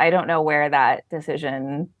field. I don't know where that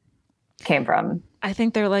decision came from. I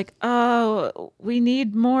think they're like, oh, we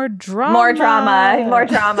need more drama. More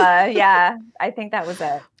drama. Yeah. I think that was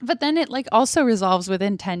it. But then it like also resolves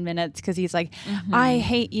within 10 minutes because he's like, I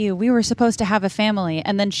hate you. We were supposed to have a family.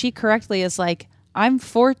 And then she correctly is like, I'm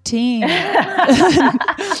 14. And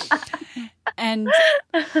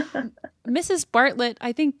Mrs. Bartlett,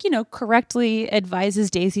 I think, correctly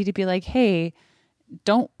advises Daisy to be like, hey,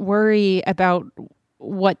 don't worry about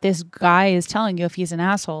what this guy is telling you if he's an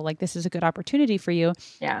asshole. Like, this is a good opportunity for you.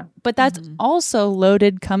 Yeah. But that's also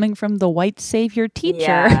loaded coming from the white savior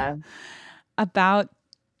teacher about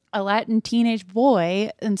a Latin teenage boy.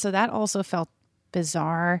 And so that also felt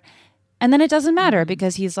bizarre. And then it doesn't matter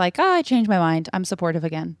because he's like, oh, I changed my mind. I'm supportive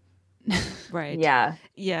again. Right. Yeah.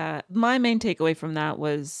 Yeah. My main takeaway from that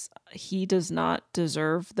was he does not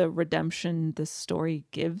deserve the redemption the story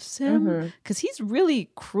gives him because he's really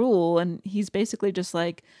cruel, and he's basically just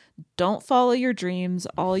like, don't follow your dreams.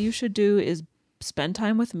 All you should do is spend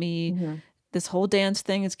time with me. This whole dance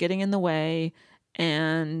thing is getting in the way,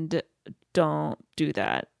 and don't do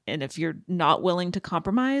that. And if you're not willing to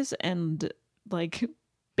compromise and like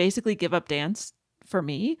basically give up dance for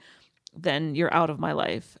me, then you're out of my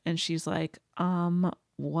life. And she's like,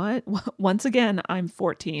 what? Once again, I'm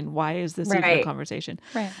 14. Why is this even a conversation?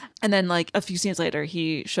 Right. And then like a few scenes later,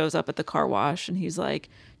 he shows up at the car wash and he's like,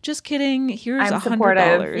 just kidding. Here's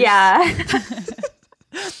 $100. Yeah.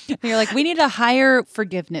 You're like, we need a higher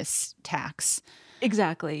forgiveness tax.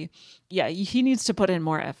 Exactly. Yeah. He needs to put in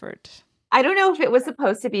more effort. I don't know if it was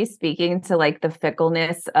supposed to be speaking to like the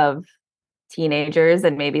fickleness of teenagers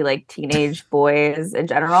and maybe like teenage boys in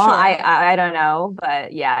general. Sure. I don't know,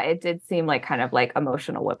 but yeah, it did seem like kind of like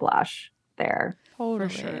emotional whiplash there. Totally.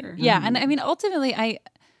 For sure. Yeah. And I mean, ultimately,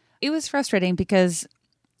 it was frustrating because,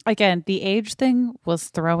 again, the age thing was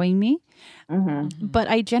throwing me. But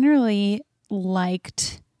I generally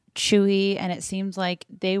liked Chewie, and it seemed like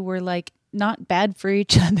they were like not bad for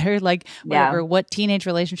each other. Like, whatever, what teenage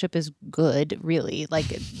relationship is good, really? Like,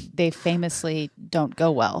 they famously don't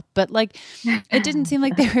go well. But like, it didn't seem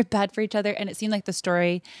like they were bad for each other. And it seemed like the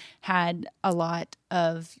story had a lot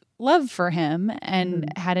of love for him and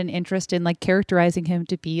had an interest in like characterizing him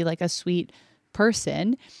to be like a sweet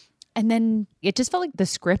person. And then it just felt like the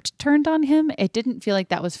script turned on him. It didn't feel like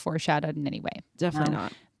that was foreshadowed in any way. Definitely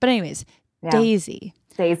not. But anyways, Daisy.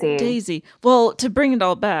 Well, to bring it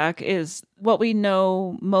all back is what we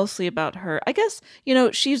know mostly about her. I guess, you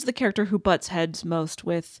know, she's the character who butts heads most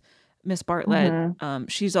with Miss Bartlett.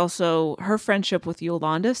 She's also, her friendship with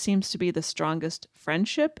Yolanda seems to be the strongest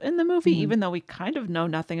friendship in the movie, even though we kind of know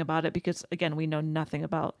nothing about it because, again, we know nothing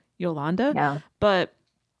about Yolanda. Yeah. But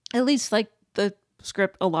at least like the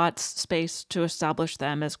script allots space to establish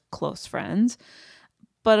them as close friends.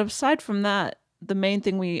 But aside from that, the main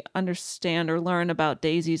thing we understand or learn about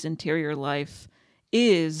Daisy's interior life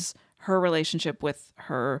is her relationship with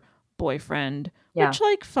her boyfriend, which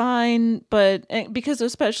like fine, but because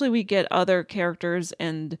especially we get other characters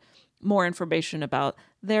and more information about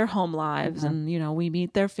their home lives and, you know, we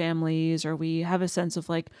meet their families or we have a sense of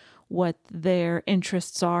like what their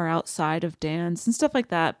interests are outside of dance and stuff like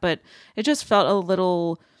that. But it just felt a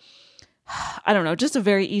little, I don't know, just a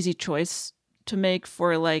very easy choice to make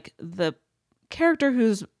for like the character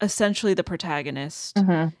who's essentially the protagonist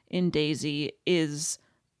in Daisy is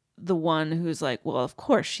the one who's like, well, of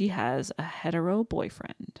course she has a hetero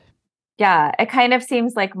boyfriend. Yeah, it kind of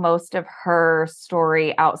seems like most of her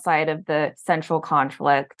story outside of the central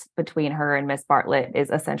conflict between her and Miss Bartlett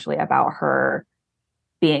is essentially about her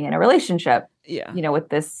being in a relationship, you know, with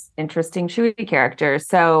this interesting Chewie character.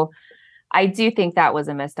 So I do think that was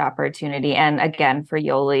a missed opportunity. And again, for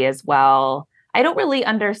Yoli as well, I don't really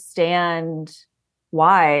understand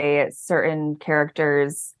why certain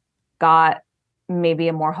characters got maybe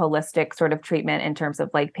a more holistic sort of treatment in terms of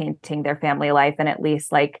like painting their family life and at least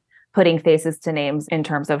like putting faces to names in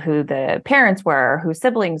terms of who the parents were, who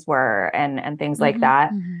siblings were, and things like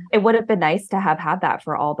that. It would have been nice to have had that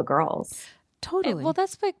for all the girls. Totally. Well,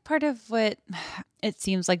 that's like part of what it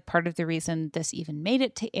seems like part of the reason this even made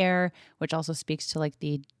it to air, which also speaks to like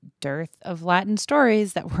the dearth of Latin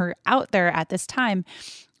stories that were out there at this time,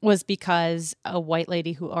 was because a white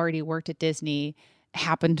lady who already worked at Disney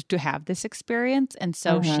happened to have this experience. And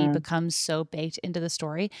so she becomes so baked into the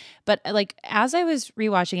story. But like, as I was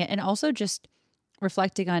rewatching it and also just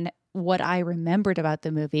reflecting on what I remembered about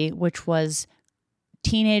the movie, which was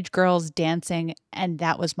teenage girls dancing, and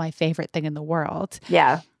that was my favorite thing in the world.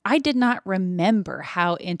 Yeah. I did not remember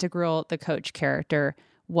how integral the coach character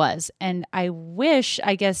was. And I wish,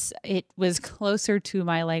 I guess it was closer to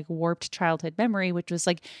my like warped childhood memory, which was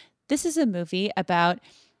like, this is a movie about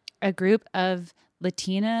a group of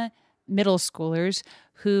Latina middle schoolers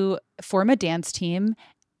who form a dance team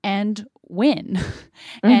and win.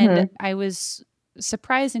 And I was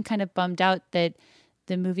surprised and kind of bummed out that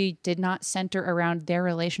the movie did not center around their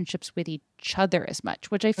relationships with each other as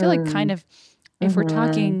much, which I feel like kind of, if we're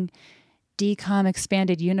talking DCOM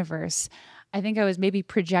expanded universe, I think I was maybe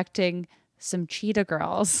projecting some cheetah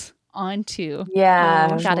girls onto Yeah.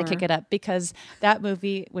 Gotta Sure. Kick It Up, because that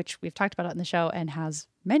movie, which we've talked about it in the show and has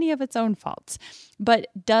many of its own faults, but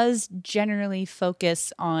does generally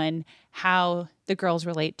focus on how the girls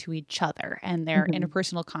relate to each other and their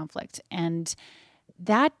interpersonal conflict. And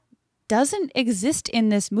that doesn't exist in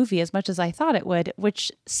this movie as much as I thought it would,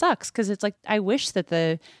 which sucks, because it's like I wish that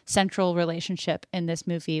the central relationship in this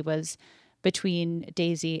movie was between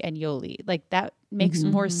Daisy and Yoli. Like that makes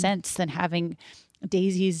more sense than having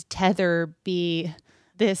Daisy's tether be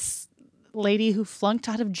this lady who flunked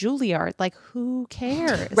out of Juilliard. Like, who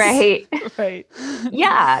cares? Right. Right.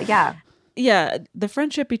 Yeah. Yeah, the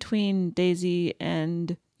friendship between Daisy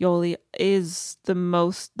and Yoli is the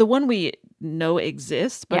one we know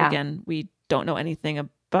exists, but Yeah. again, we don't know anything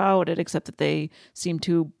about it except that they seem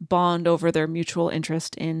to bond over their mutual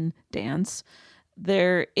interest in dance.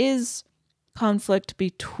 There is conflict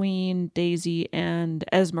between Daisy and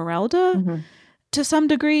Esmeralda to some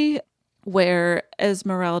degree, where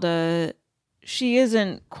Esmeralda, she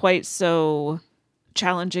isn't quite so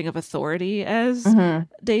challenging of authority as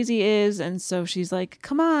Daisy is, and so she's like,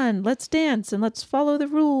 come on, let's dance and let's follow the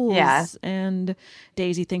rules. Yeah. And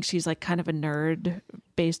Daisy thinks she's like kind of a nerd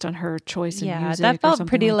based on her choice in music. That or felt something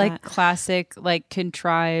pretty like that. classic, like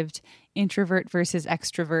contrived introvert versus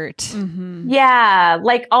extrovert. Yeah.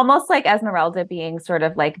 Like almost like Esmeralda being sort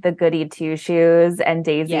of like the goody two shoes, and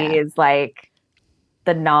Daisy is like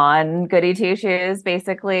the non-goody two shoes,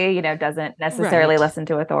 basically, doesn't necessarily listen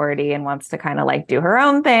to authority and wants to kind of like do her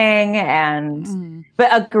own thing. And but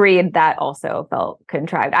agreed, that also felt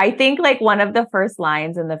contrived. I think like one of the first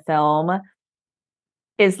lines in the film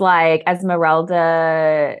is like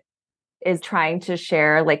Esmeralda is trying to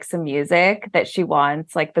share like some music that she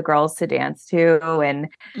wants like the girls to dance to, and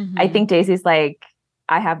I think Daisy's like,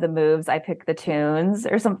 I have the moves, I pick the tunes,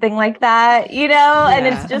 or something like that, and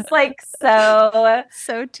it's just like so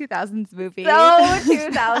 2000s movie. So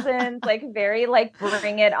 2000s, like very like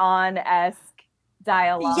Bring It On-esque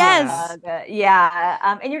dialogue. Yes.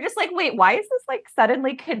 Yeah. And you're just like, wait, why is this like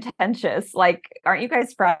suddenly contentious? Like, aren't you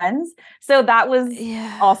guys friends? So that was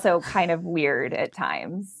also kind of weird at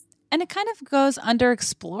times. And it kind of goes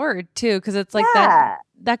underexplored too, because it's like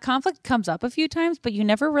that conflict comes up a few times, but you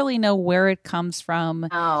never really know where it comes from.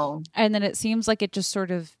 Oh. And then it seems like it just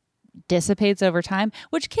sort of dissipates over time,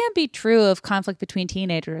 which can be true of conflict between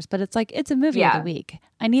teenagers, but it's like, it's a movie of the week.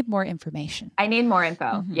 I need more information. I need more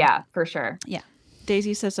info. Yeah, for sure. Yeah.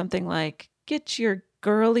 Daisy says something like, get your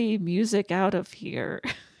girly music out of here.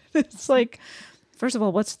 It's like, first of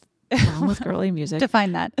all, what's wrong with girly music?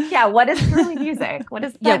 Define that. Yeah, what is girly music? What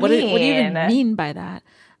does that mean? What do you even mean by that?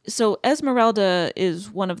 So Esmeralda is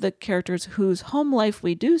one of the characters whose home life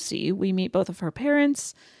we do see. We meet both of her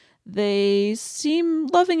parents. They seem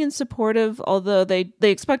loving and supportive, although they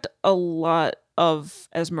expect a lot of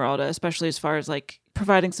Esmeralda, especially as far as like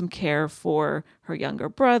providing some care for her younger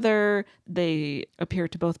brother. They appear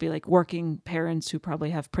to both be like working parents who probably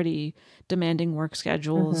have pretty demanding work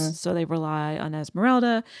schedules, so they rely on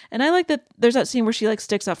Esmeralda. And I like that there's that scene where she like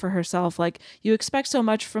sticks up for herself, like, you expect so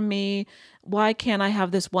much from me, why can't I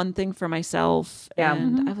have this one thing for myself? Yeah.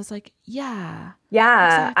 And I was like, yeah,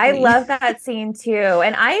 exactly. I love that scene too.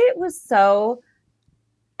 And I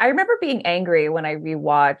remember being angry when I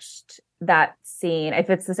rewatched that scene,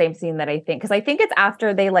 if it's the same scene that I think, because I think it's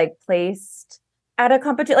after they like placed at a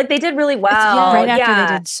competition, like they did really well. Right after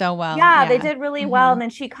they did so well. Yeah, they did really well. And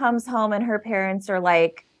then she comes home and her parents are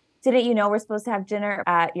like, didn't you know we're supposed to have dinner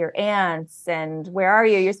at your aunt's? And where are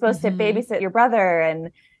you? You're supposed to babysit your brother,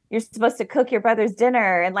 and you're supposed to cook your brother's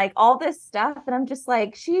dinner, and like all this stuff. And I'm just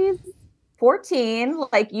like, she's 14.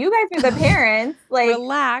 Like, you guys are the parents. Like,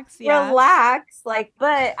 relax. Like,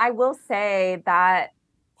 but I will say that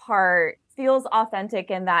part feels authentic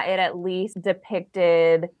in that it at least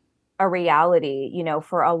depicted a reality,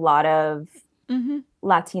 for a lot of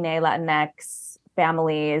Latinx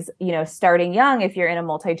families, starting young. If you're in a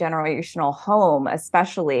multi-generational home,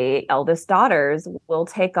 especially, eldest daughters will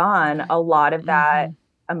take on a lot of that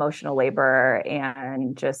emotional labor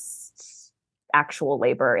and just actual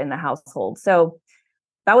labor in the household. So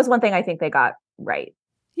that was one thing I think they got right.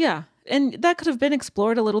 Yeah. And that could have been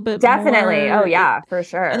explored a little bit Definitely. more. Oh, yeah, for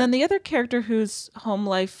sure. And then the other character whose home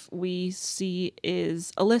life we see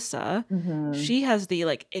is Alyssa. She has the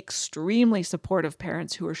like extremely supportive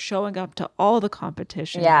parents who are showing up to all the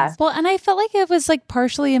competitions. Yeah. Well, and I felt like it was like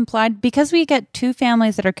partially implied because we get two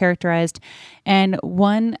families that are characterized, and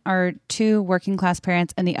one are two working class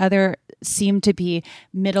parents and the other seem to be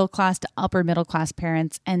middle class to upper middle class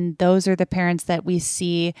parents. And those are the parents that we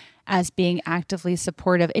see as being actively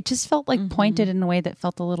supportive. It just felt like pointed in a way that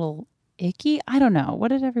felt a little icky. I don't know. What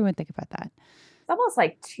did everyone think about that? It's almost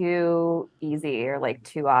like too easy or like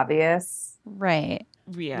too obvious. Right.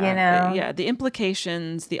 Yeah. You know? Yeah. The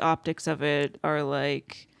implications, the optics of it are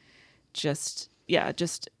like just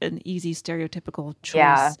an easy stereotypical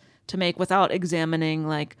choice to make without examining,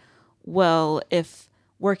 like, well, if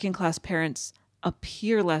working class parents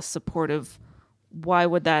appear less supportive, why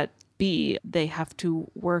would that be? They have to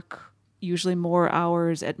work usually more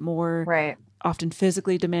hours at more often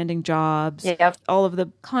physically demanding jobs. Yep. All of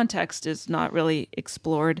the context is not really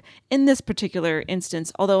explored in this particular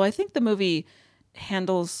instance, although I think the movie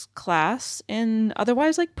handles class in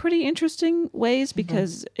otherwise like pretty interesting ways,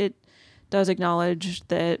 because it does acknowledge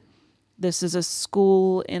that this is a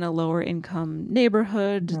school in a lower income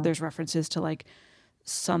neighborhood. There's references to like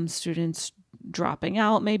some students dropping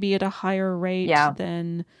out maybe at a higher rate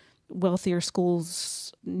than wealthier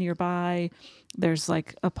schools nearby. There's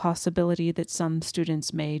like a possibility that some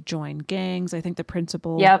students may join gangs. I think the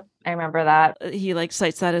principal, Yep, I remember that. he like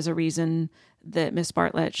cites that as a reason that Miss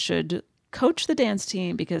Bartlett should coach the dance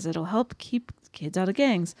team because it'll help keep kids out of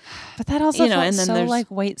gangs. But that also felt and then so there's like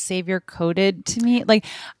white savior coded to me. Like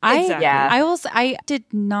Exactly. I did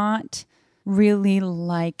not really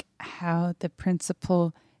like how the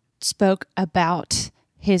principal spoke about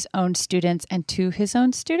his own students and to his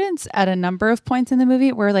own students at a number of points in the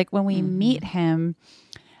movie, where like when we meet him,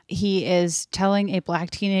 he is telling a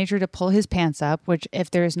black teenager to pull his pants up, which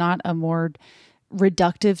if there's not a more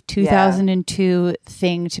reductive 2002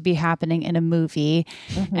 thing to be happening in a movie.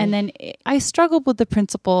 And then I struggled with the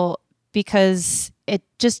principal because it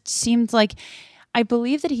just seemed like, I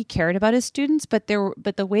believe that he cared about his students, but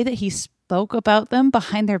the way that he spoke about them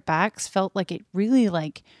behind their backs felt like it really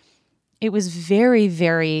like it was very,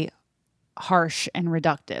 very harsh and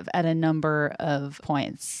reductive at a number of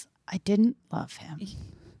points. I didn't love him.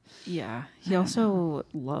 Yeah, he also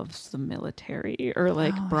loves the military, or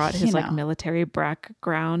like brought his like military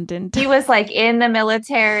background into. He was like in the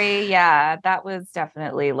military. Yeah, that was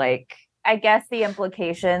definitely like, I guess the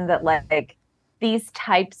implication that like these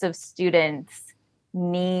types of students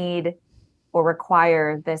need or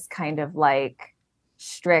require this kind of like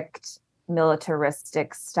strict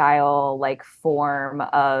militaristic style like form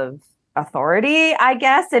of authority, I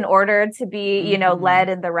guess, in order to be, you know, led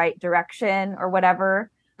in the right direction or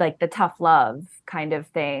whatever. Like the tough love kind of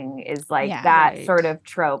thing is like that sort of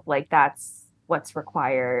trope. Like that's what's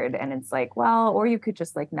required. And it's like, well, or you could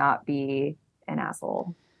just like not be an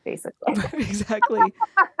asshole, basically. Exactly.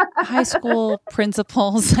 High school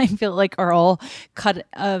principals, I feel like, are all cut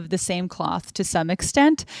of the same cloth to some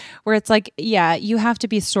extent, where it's like, yeah, you have to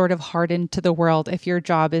be sort of hardened to the world if your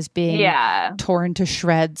job is being torn to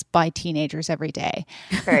shreds by teenagers every day.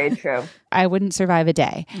 Very true. I wouldn't survive a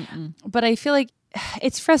day. But I feel like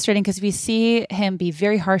it's frustrating because we see him be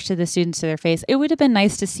very harsh to the students to their face. It would have been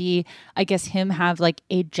nice to see, I guess, him have like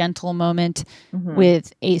a gentle moment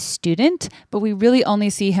with a student, but we really only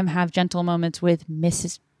see him have gentle moments with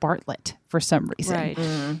Mrs. Bartlett for some reason.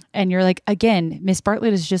 Right. And you're like, again, Miss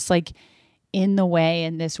Bartlett is just like in the way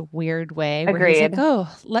in this weird way. Where he's like,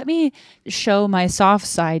 oh, let me show my soft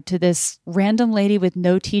side to this random lady with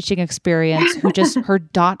no teaching experience who just her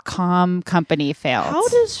 .com company failed. How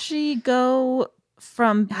does she go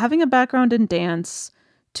from having a background in dance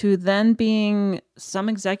to then being some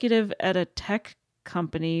executive at a tech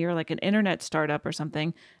company or like an internet startup or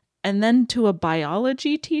something, and then to a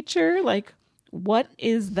biology teacher? Like, what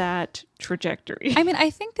is that trajectory? I mean,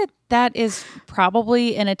 I think that is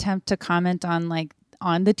probably an attempt to comment on like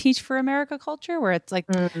on the Teach for America culture, where it's like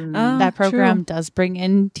that program does bring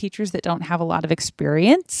in teachers that don't have a lot of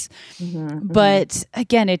experience. But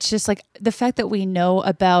again, it's just like the fact that we know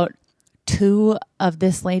about two of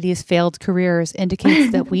this lady's failed careers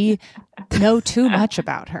indicates that we know too much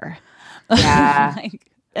about her. Yeah.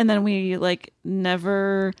 And then we like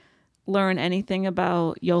never learn anything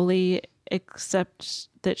about Yoli except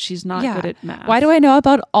that she's not good at math. Why do I know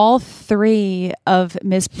about all three of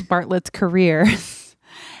Miss Bartlett's careers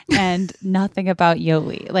and nothing about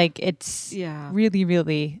Yoli? Like it's really,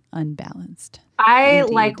 really unbalanced. I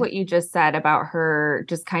like what you just said about her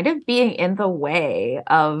just kind of being in the way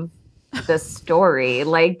of the story.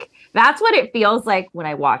 Like that's what it feels like when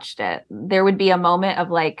I watched it. There would be a moment of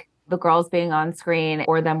like the girls being on screen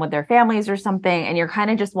or them with their families or something, and you're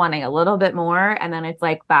kind of just wanting a little bit more, and then it's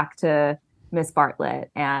like back to Miss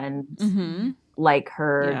Bartlett and like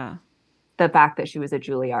her the fact that she was a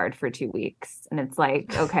Juilliard for 2 weeks, and it's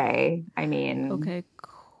like, okay, I mean, okay,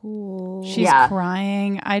 cool. She's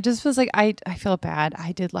crying. I just was like, I feel bad.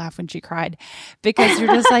 I did laugh when she cried because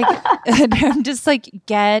you're just like, I'm just like,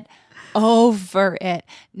 get over it.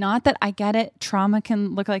 Not that I get it. Trauma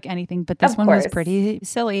can look like anything, but this Of one was course. pretty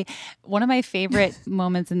silly. One of my favorite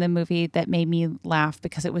moments in the movie that made me laugh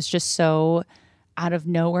because it was just so out of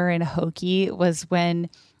nowhere and hokey was when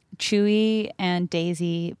Chewie and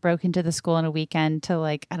Daisy broke into the school on a weekend to,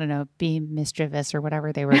 like, I don't know, be mischievous or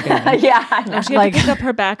whatever they were doing. Yeah. I know. No, she had to pick up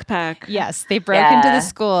her backpack. Yes, they broke into the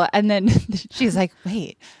school, and then she's like,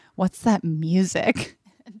 wait, what's that music?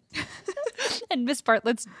 And Miss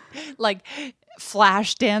Bartlett's like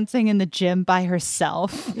flash dancing in the gym by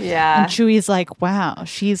herself. Yeah. And Chewie's like, wow,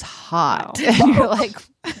 she's hot. Wow. And you're like,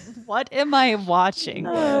 what am I watching?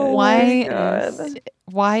 Oh,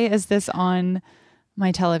 why is this on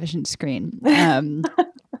my television screen? And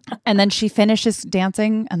then she finishes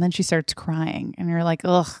dancing and then she starts crying. And you're like,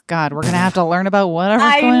 oh, God, we're going to have to learn about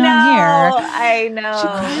whatever's going on here. I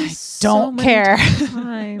know. Don't care.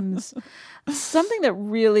 Times. Something that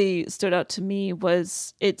really stood out to me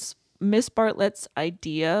was it's Miss Bartlett's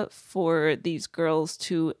idea for these girls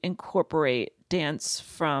to incorporate dance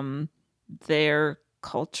from their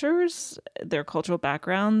cultures, their cultural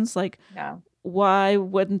backgrounds. Like, why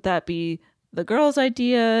wouldn't that be the girls'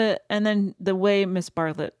 idea? And then the way Miss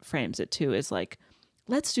Bartlett frames it too is like,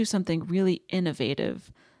 let's do something really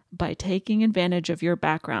innovative by taking advantage of your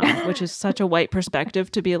background, which is such a white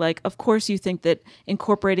perspective to be like, of course you think that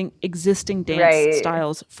incorporating existing dance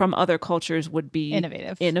styles from other cultures would be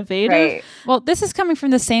innovative. Right. Well, this is coming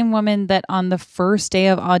from the same woman that on the first day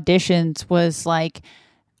of auditions was like,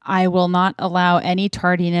 I will not allow any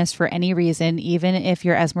tardiness for any reason, even if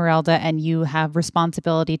you're Esmeralda and you have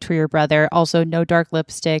responsibility to your brother. Also, no dark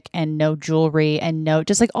lipstick and no jewelry and no,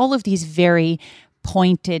 just like all of these very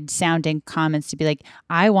pointed sounding comments to be like,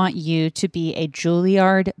 I want you to be a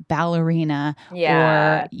Juilliard ballerina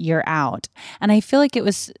or you're out. And I feel like it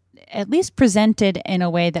was at least presented in a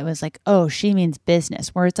way that was like, oh, she means business,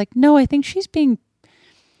 where it's like, no, I think she's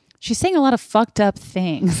saying a lot of fucked up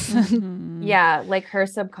things. Mm-hmm. Yeah, like her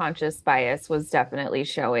subconscious bias was definitely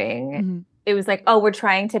showing. Mm-hmm. It was like, oh, we're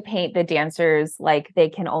trying to paint the dancers like they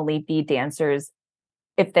can only be dancers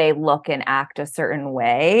if they look and act a certain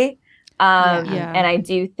way. And I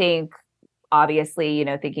do think, obviously, you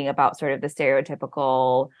know, thinking about sort of the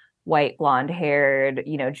stereotypical white blonde haired,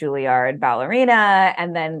 you know, Juilliard ballerina.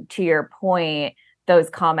 And then to your point,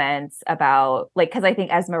 those comments about like, because I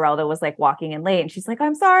think Esmeralda was like walking in late and she's like,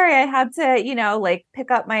 I'm sorry, I had to, you know, like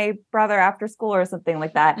pick up my brother after school or something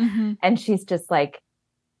like that. Mm-hmm. And she's just like,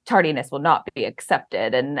 tardiness will not be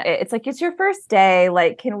accepted. And it's like, it's your first day.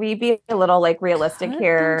 Like, can we be a little like realistic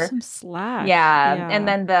here? Some slack. Yeah. And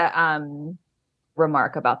then the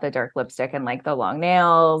remark about the dark lipstick and like the long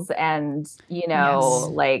nails and, you know,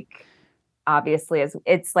 like obviously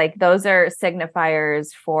it's like those are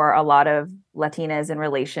signifiers for a lot of Latinas in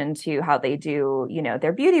relation to how they do, you know,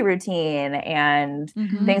 their beauty routine and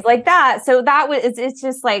things like that. So that was, it's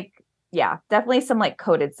just like, yeah, definitely some like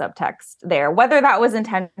coded subtext there, whether that was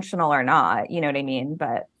intentional or not, you know what I mean?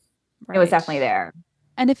 But it was definitely there.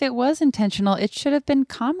 And if it was intentional, it should have been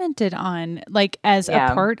commented on, like as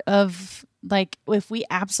a part of, like, if we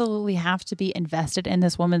absolutely have to be invested in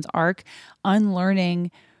this woman's arc,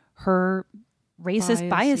 unlearning her racist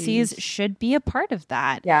biases should be a part of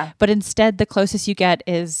that. Yeah. But instead, the closest you get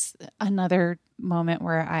is another moment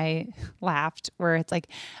where I laughed, where it's like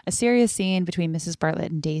a serious scene between Mrs.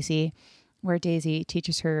 Bartlett and Daisy, where Daisy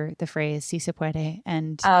teaches her the phrase "si se puede,"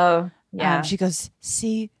 and she goes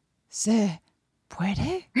 "si se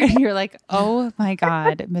puede," and you're like, oh my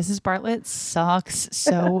God, Mrs. Bartlett sucks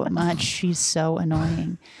so much. She's so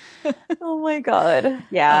annoying. Oh my God.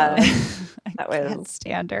 Yeah. I can't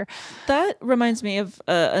stand her. That reminds me of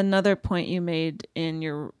another point you made in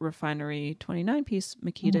your Refinery 29 piece,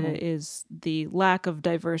 Mekita, is the lack of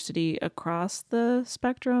diversity across the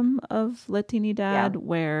spectrum of Latinidad,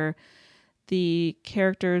 where the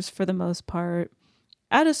characters, for the most part,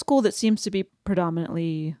 at a school that seems to be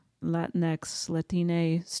predominantly Latinx,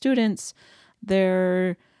 Latine students,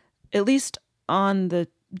 they're, at least on the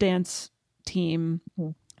dance team,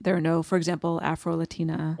 there are no, for example,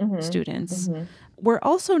 Afro-Latina students. We're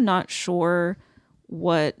also not sure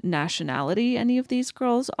what nationality any of these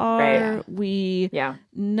girls are. Right. We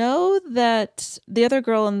know that the other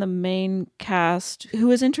girl in the main cast, who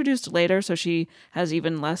is introduced later, so she has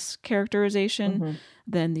even less characterization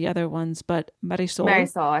than the other ones, but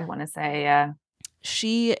Marisol, I want to say,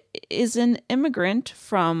 she is an immigrant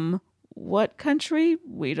from what country?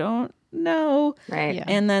 We don't know. Right. Yeah.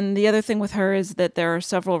 And then the other thing with her is that there are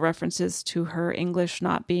several references to her English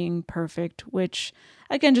not being perfect, which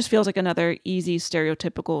again just feels like another easy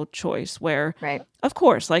stereotypical choice where, of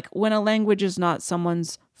course, like when a language is not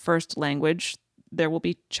someone's first language, there will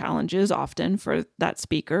be challenges often for that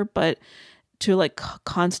speaker, but to like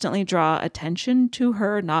constantly draw attention to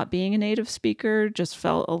her not being a native speaker just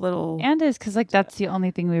felt a little. And is because like that's the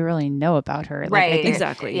only thing we really know about her. Like, Right. I think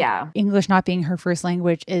Exactly. Yeah. English not being her first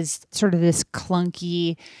language is sort of this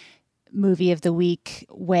clunky movie of the week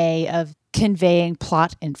way of conveying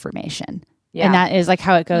plot information. Yeah. And that is like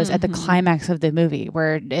how it goes at the climax of the movie,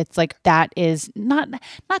 where it's like that is not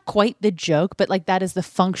quite the joke, but like that is the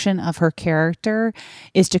function of her character,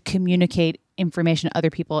 is to communicate information to other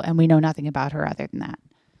people, and we know nothing about her other than that.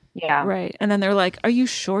 Yeah. Right. And then they're like, "Are you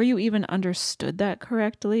sure you even understood that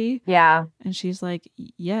correctly?" Yeah. And she's like,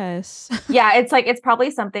 "Yes." Yeah. It's like, it's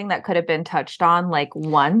probably something that could have been touched on like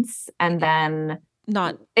once, and then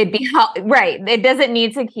Not it'd be right. It doesn't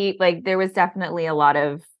need to keep, like, there was definitely a lot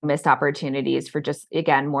of missed opportunities for just,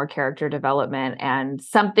 again, more character development and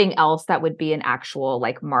something else that would be an actual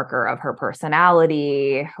like marker of her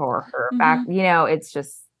personality or her back. You know, it's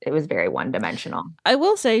just, it was very one dimensional. I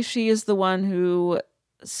will say she is the one who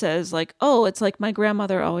says like, "Oh, it's like my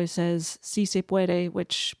grandmother always says, si se puede,"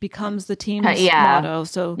 which becomes the team's motto.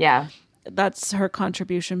 So Yeah. that's her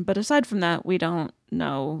contribution. But aside from that, we don't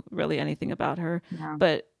know really anything about her. No.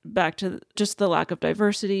 But back to just the lack of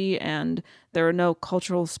diversity, and there are no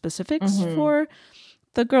cultural specifics for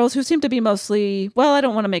the girls, who seem to be mostly, well, I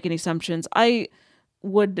don't want to make any assumptions. I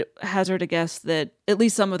would hazard a guess that at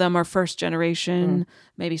least some of them are first generation,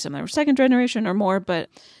 maybe some of them are second generation or more, but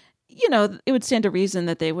you know, it would stand to reason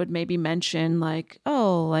that they would maybe mention like,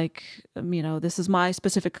 "Oh, like, you know, this is my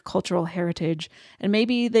specific cultural heritage." And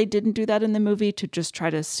maybe they didn't do that in the movie to just try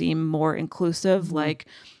to seem more inclusive. Like,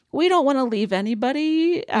 we don't want to leave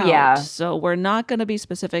anybody out. Yeah. So we're not going to be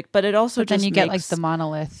specific, but it also But then just you get like makes- the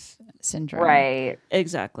monolith syndrome. Right.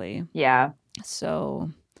 Exactly. Yeah. So,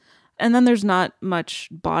 and then there's not much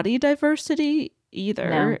body diversity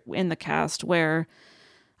either in the cast, where,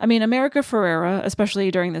 I mean, America Ferrera, especially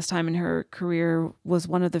during this time in her career, was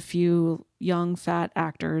one of the few young fat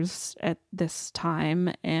actors at this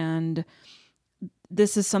time. And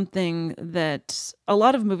this is something that a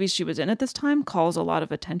lot of movies she was in at this time calls a lot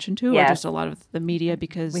of attention to, or Yes. just a lot of the media,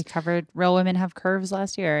 because We covered Real Women Have Curves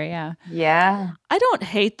last year. Yeah. Yeah. I don't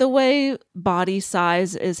hate the way body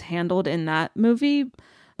size is handled in that movie,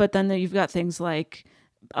 but then you've got things like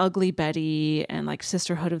Ugly Betty and like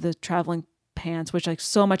Sisterhood of the Traveling Pants, which like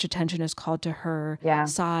so much attention is called to her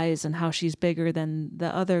size and how she's bigger than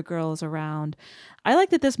the other girls around. I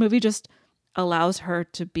like that this movie just allows her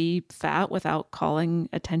to be fat without calling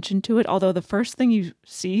attention to it. Although the first thing you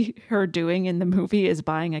see her doing in the movie is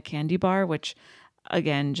buying a candy bar, which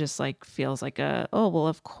again just like feels like a, oh, well,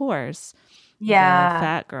 of course. Yeah. The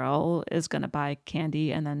fat girl is going to buy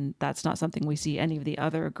candy, and then that's not something we see any of the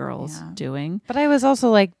other girls doing. But I was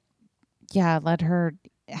also like, yeah, let her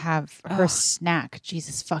have her snack.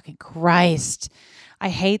 Jesus fucking Christ. I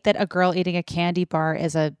hate that a girl eating a candy bar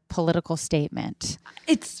is a political statement.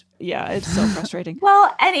 It's so frustrating.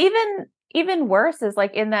 Well, and even worse is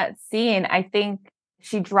like in that scene, I think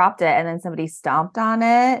she dropped it and then somebody stomped on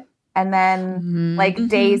it. And then like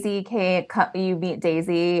Daisy you meet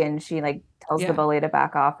Daisy and she like tells the bully to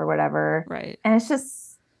back off or whatever. Right. And it's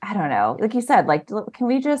just, I don't know. Like you said, like, can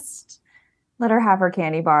we just let her have her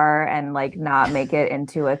candy bar and like not make it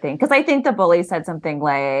into a thing? Because I think the bully said something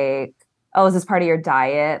like, "Oh, is this part of your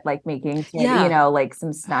diet?" Like making, you know, like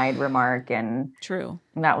some snide remark. And True.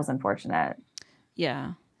 that was unfortunate.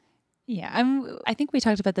 Yeah. Yeah, I think we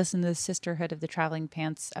talked about this in the Sisterhood of the Traveling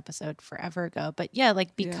Pants episode forever ago. But yeah,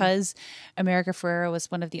 like because America Ferrera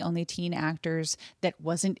was one of the only teen actors that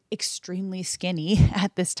wasn't extremely skinny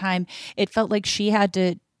at this time, it felt like she had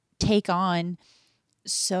to take on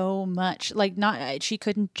so much. Like she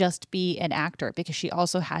couldn't just be an actor, because she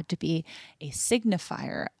also had to be a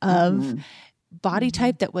signifier of body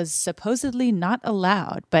type that was supposedly not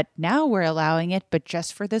allowed, but now we're allowing it, but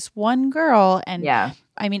just for this one girl. And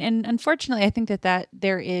I mean, and unfortunately, I think that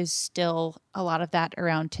there is still a lot of that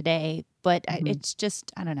around today, but it's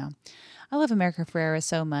just, I don't know. I love America Ferrera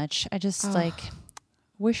so much. I just like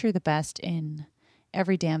wish her the best in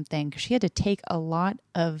every damn thing, because she had to take a lot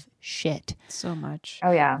of shit. So much.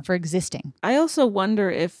 Oh yeah. For existing. I also wonder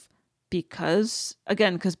if because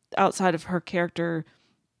outside of her character,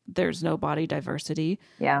 there's no body diversity.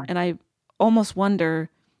 Yeah. And I almost wonder,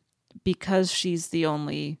 because she's the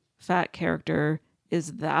only fat character,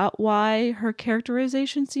 is that why her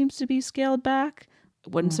characterization seems to be scaled back?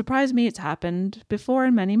 It wouldn't surprise me. It's happened before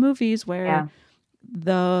in many movies where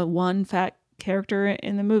the one fat character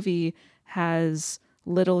in the movie has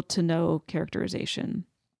little to no characterization.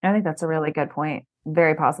 I think that's a really good point.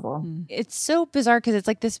 Very possible. It's so bizarre because it's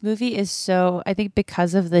like this movie is so, I think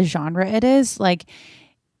because of the genre it is, like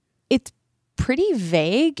it's pretty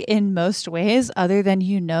vague in most ways other than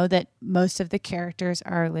that most of the characters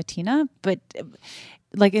are Latina. But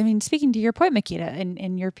like, I mean, speaking to your point, Mekita,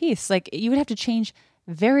 in your piece, like you would have to change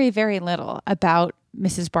very, very little about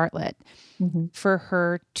Mrs. Bartlett for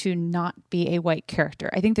her to not be a white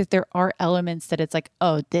character. I think that there are elements that it's like,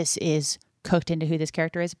 oh, this is cooked into who this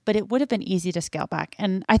character is, but it would have been easy to scale back.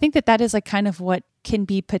 And I think that that is like kind of what can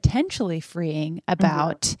be potentially freeing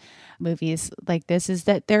about movies like this, is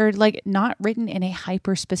that they're like not written in a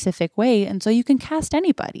hyper specific way. And so you can cast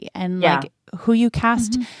anybody, and like who you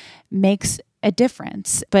cast makes a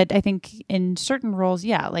difference. But I think in certain roles,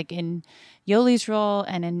 like in Yoli's role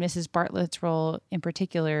and in Mrs. Bartlett's role in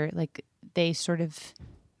particular, like they sort of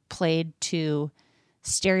played to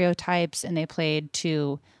stereotypes and they played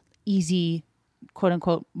to easy, quote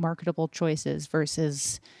unquote, marketable choices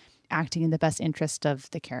versus acting in the best interest of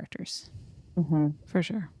the characters. For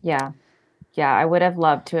sure. Yeah. I would have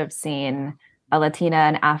loved to have seen a Latina,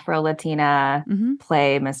 an Afro-Latina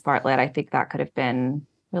play Miss Bartlett. I think that could have been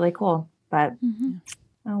really cool, but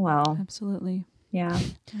oh well. Absolutely. Yeah.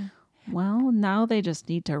 Well, now they just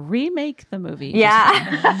need to remake the movie.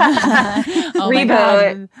 Yeah. Oh my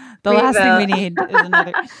God. The last thing we need is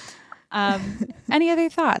another. Any other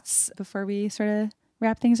thoughts before we sort of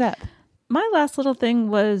wrap things up? My last little thing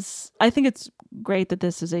was, I think it's great that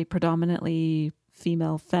this is a predominantly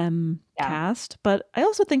female femme cast, but I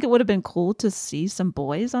also think it would have been cool to see some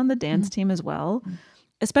boys on the dance team as well,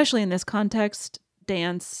 especially in this context.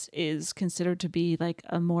 Dance is considered to be like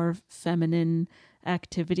a more feminine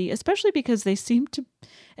activity, especially because they seem to,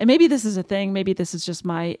 and maybe this is a thing, maybe this is just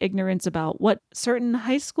my ignorance about what certain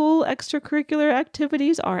high school extracurricular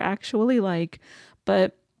activities are actually like,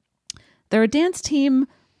 but they're a dance team,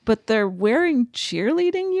 but they're wearing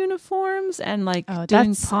cheerleading uniforms and like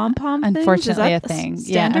doing pom-pom things. Unfortunately, is that a thing.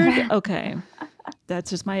 Standard? Yeah. Okay.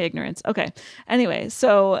 That's just my ignorance. Okay. Anyway,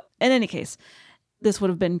 so in any case, this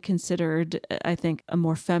would have been considered, I think, a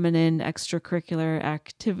more feminine extracurricular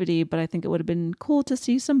activity, but I think it would have been cool to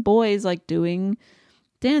see some boys like doing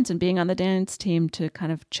dance and being on the dance team to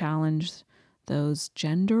kind of challenge those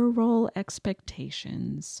gender role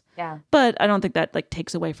expectations. Yeah. But I don't think that like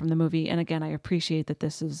takes away from the movie. And again, I appreciate that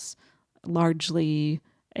this is largely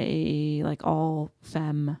a like all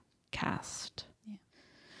femme cast. Yeah.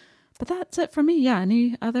 But that's it for me. Yeah.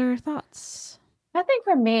 Any other thoughts? I think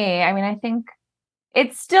for me, I mean, I think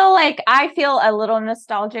it's still like, I feel a little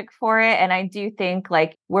nostalgic for it. And I do think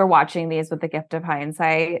like we're watching these with the gift of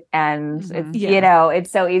hindsight. And it's, you know, it's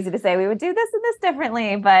so easy to say we would do this and this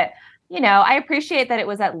differently. But, you know, I appreciate that it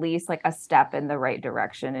was at least like a step in the right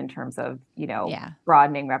direction in terms of, you know,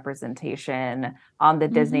 broadening representation on the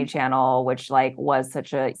Disney Channel, which like was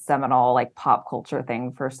such a seminal like pop culture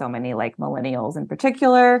thing for so many like millennials in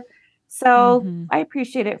particular. So I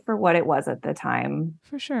appreciate it for what it was at the time.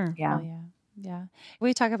 For sure. Yeah. Oh, yeah.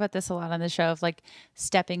 We talk about this a lot on the show of like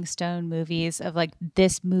stepping stone movies, of like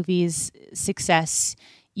this movie's success.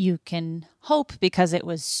 You can hope because it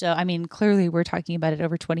was so, I mean, clearly we're talking about it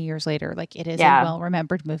over 20 years later. Like it is a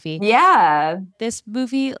well-remembered movie. Yeah. This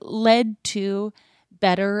movie led to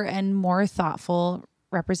better and more thoughtful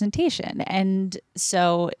representation. And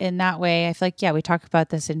so in that way, I feel like, we talk about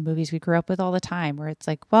this in movies we grew up with all the time, where it's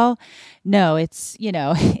like, well, no, it's, you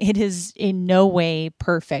know, it is in no way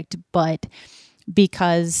perfect, but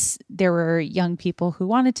because there were young people who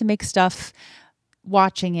wanted to make stuff,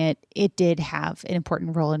 watching it, it did have an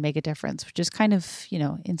important role and make a difference, which is kind of, you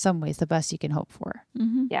know, in some ways the best you can hope for.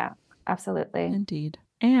 Yeah, absolutely. Indeed.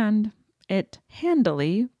 And it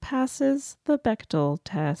handily passes the Bechdel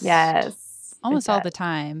test. Yes. Almost all the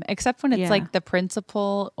time, except when it's like the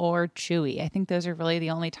principal or Chewie. I think those are really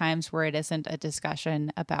the only times where it isn't a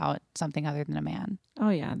discussion about something other than a man.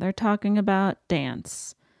 Oh, yeah. They're talking about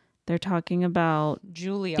dance. They're talking about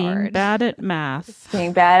Juilliard. Being bad at math.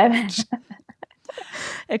 Being bad at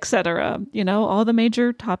etc. You know, all the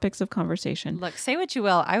major topics of conversation. Look, say what you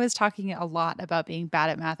will. I was talking a lot about being bad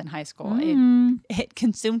at math in high school. It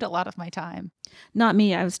consumed a lot of my time. Not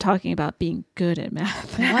me. I was talking about being good at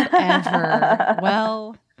math. Whatever.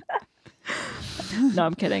 Well. No,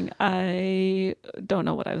 I'm kidding. I don't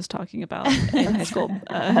know what I was talking about in high school.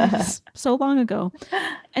 So long ago.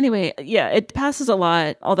 Anyway, it passes a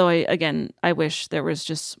lot. Although I wish there was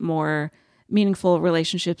just more meaningful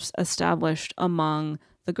relationships established among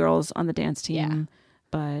the girls on the dance team,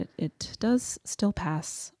 but it does still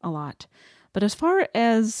pass a lot. But as far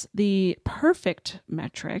as the perfect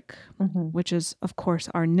metric, which is, of course,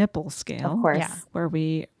 our nipple scale, Of course. where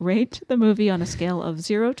we rate the movie on a scale of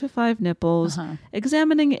 0 to 5 nipples,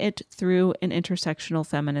 examining it through an intersectional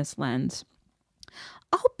feminist lens,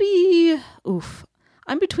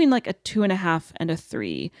 I'm between like a 2.5 and a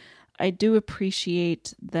 3. I do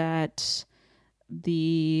appreciate that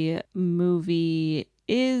the movie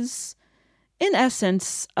is, in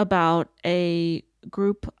essence, about a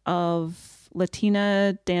group of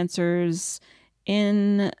Latina dancers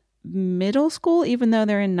in middle school, even though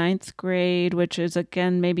they're in 9th grade, which is,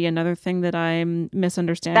 again, maybe another thing that I'm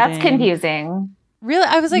misunderstanding. That's confusing. Really?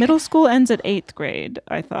 I was like... Middle school ends at 8th grade,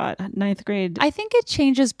 I thought. 9th grade... I think it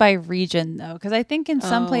changes by region, though, because I think in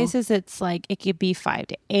some places it's like it could be 5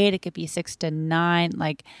 to 8, it could be 6 to 9.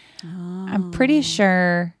 Like, I'm pretty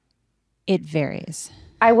sure it varies.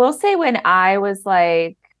 I will say when I was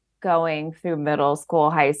like going through middle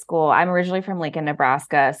school, high school, I'm originally from Lincoln,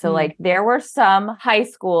 Nebraska. So like there were some high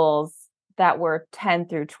schools that were 10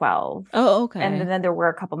 through 12. Oh, okay. And then there were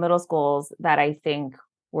a couple middle schools that I think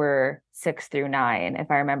were 6 through 9,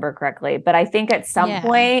 if I remember correctly. But I think at some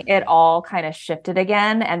point it all kind of shifted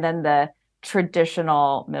again. And then the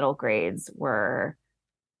traditional middle grades were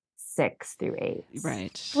 6 through 8.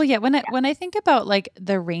 Right. Well, yeah. When I think about like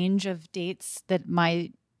the range of dates that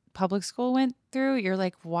my public school went through, you're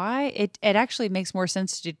like, why? It actually makes more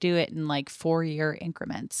sense to do it in like 4-year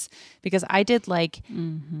increments, because I did like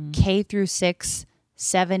K through 6,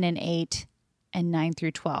 7 and 8, and 9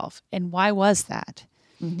 through 12. And why was that?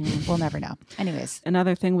 We'll never know. Anyways.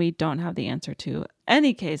 Another thing we don't have the answer to.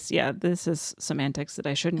 Any case, yeah, this is semantics that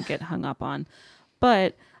I shouldn't get hung up on.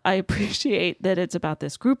 But I appreciate that it's about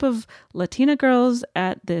this group of Latina girls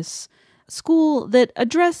at this school that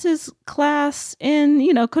addresses class in,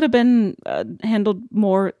 could have been handled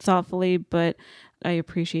more thoughtfully, but I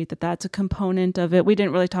appreciate that that's a component of it. We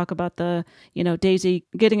didn't really talk about the, Daisy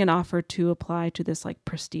getting an offer to apply to this like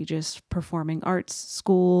prestigious performing arts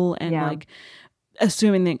school and like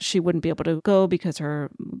assuming that she wouldn't be able to go because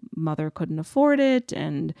her mother couldn't afford it.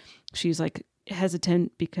 And she's like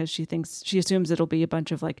hesitant because she assumes it'll be a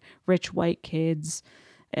bunch of like rich white kids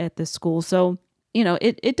at this school. So,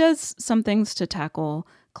 it does some things to tackle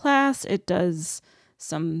class. It does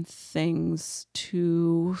some things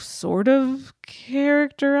to sort of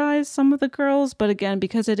characterize some of the girls. But again,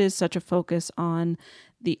 because it is such a focus on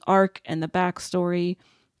the arc and the backstory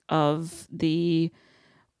of the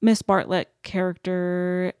Miss Bartlett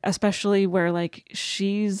character, especially where like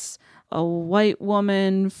she's a white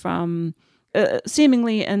woman from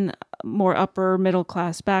seemingly an more upper middle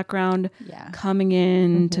class background, coming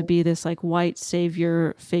in to be this like white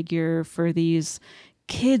savior figure for these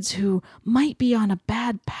kids who might be on a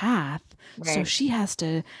bad path. Right. So she has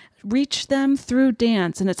to reach them through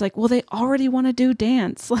dance. And it's like, well, they already want to do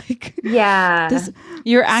dance. Like,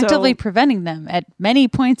 you're actively preventing them at many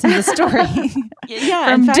points in the story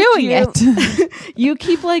from doing it. You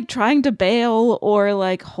keep like trying to bail or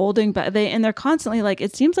like holding back. They're constantly like,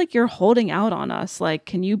 it seems like you're holding out on us. Like,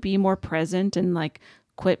 can you be more present and like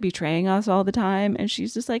quit betraying us all the time? And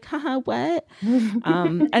she's just like, haha, what?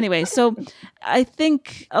 Anyway, so I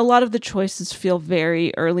think a lot of the choices feel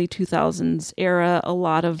very early 2000s era. A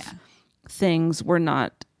lot of things were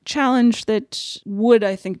not challenged that would,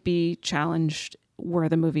 I think, be challenged were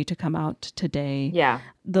the movie to come out today. Yeah.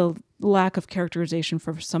 The lack of characterization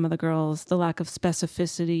for some of the girls, the lack of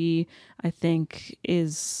specificity, I think,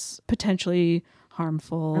 is potentially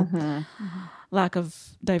harmful. Lack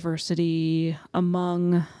of diversity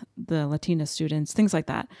among the Latina students, things like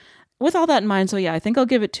that. With all that in mind, so yeah, I think I'll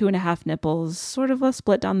give it 2.5 nipples, sort of a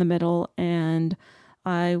split down the middle, and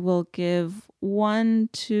I will give 1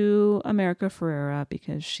 to America Ferrera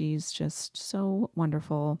because she's just so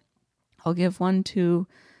wonderful. I'll give 1 to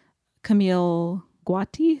Camille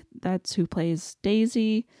Guati, that's who plays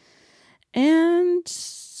Daisy, and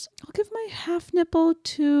I'll give my half nipple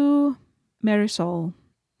to Marisol,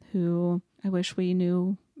 who I wish we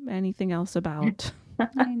knew anything else about.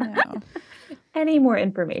 I know. Any more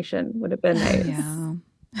information would have been nice. Yeah.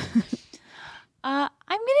 I'm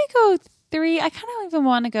going to go 3. I kind of even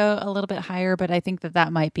want to go a little bit higher, but I think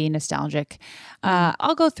that might be nostalgic.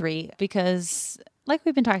 I'll go 3 because like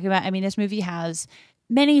we've been talking about, I mean, this movie has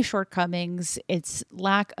many shortcomings. Its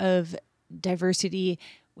lack of diversity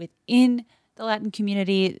within the Latin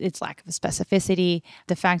community, its lack of specificity,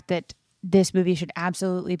 the fact that this movie should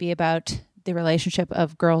absolutely be about the relationship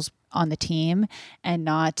of girls on the team and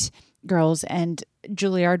not girls and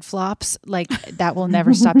Juilliard flops. Like, that will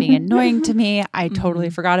never stop being annoying to me. I totally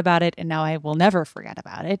forgot about it, and now I will never forget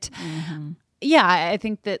about it. Yeah, I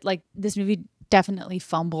think that like this movie definitely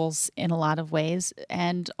fumbles in a lot of ways.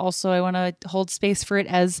 And also I want to hold space for it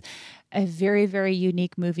as a very, very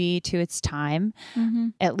unique movie to its time,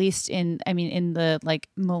 at least in the like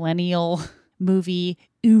millennial movie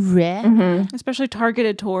era, especially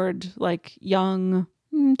targeted toward like young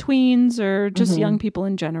tweens or just young people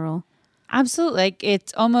in general. Absolutely. Like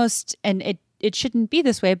it's almost, and it shouldn't be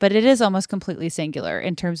this way, but it is almost completely singular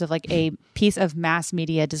in terms of like a piece of mass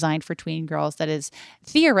media designed for tween girls that is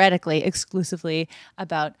theoretically exclusively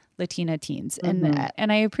about Latina teens.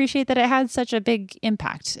 And I appreciate that it had such a big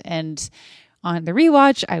impact. And on the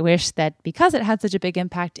rewatch, I wish that because it had such a big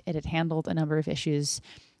impact, it had handled a number of issues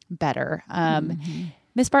better.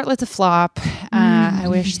 Miss Bartlett's a flop. I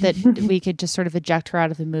wish that we could just sort of eject her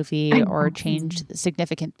out of the movie or change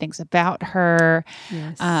significant things about her.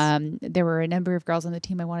 Yes. There were a number of girls on the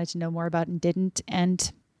team I wanted to know more about and didn't.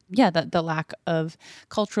 And yeah, the lack of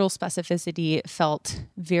cultural specificity felt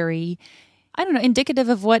very, I don't know, indicative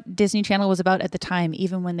of what Disney Channel was about at the time,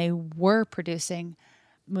 even when they were producing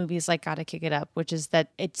movies like Gotta Kick It Up, which is that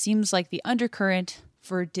it seems like the undercurrent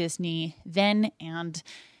for Disney then, and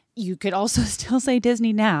you could also still say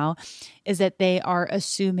Disney now, is that they are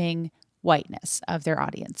assuming whiteness of their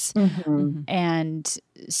audience. And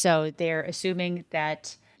so they're assuming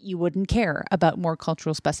that you wouldn't care about more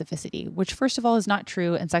cultural specificity, which first of all is not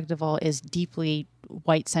true, and second of all is deeply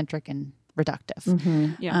white-centric and reductive.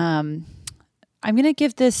 I'm going to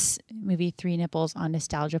give this movie 3 nipples on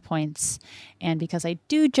nostalgia points. And because I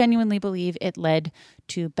do genuinely believe it led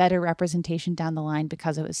to better representation down the line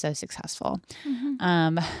because it was so successful.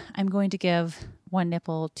 I'm going to give 1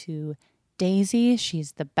 nipple to Daisy.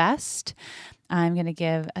 She's the best. I'm going to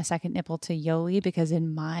give a 2nd nipple to Yoli because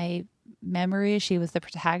in my memory, she was the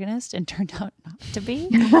protagonist and turned out not to be.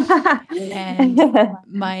 And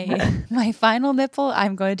my final nipple,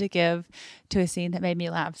 I'm going to give to a scene that made me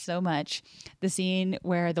laugh so much. The scene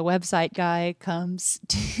where the website guy comes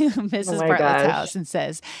to Mrs. Bartlett's house and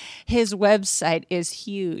says, his website is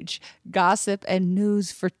huge. Gossip and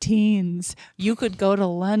news for teens. You could go to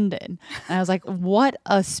London. And I was like, what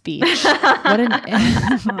a speech. What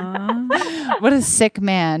a sick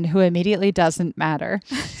man who immediately doesn't matter.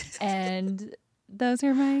 And those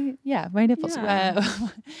are my nipples.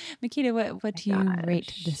 Mekita, what do you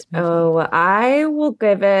rate this movie? Oh, I will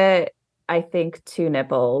give it, I think, 2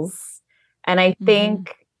 nipples. And I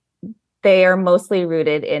think they are mostly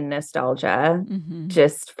rooted in nostalgia,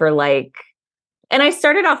 just for like, and I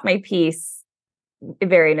started off my piece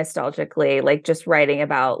very nostalgically, like just writing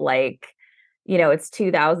about like, you know, it's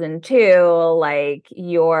 2002, like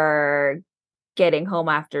you're getting home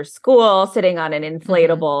after school, sitting on an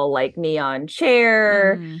inflatable like neon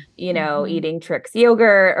chair, you know, eating Trix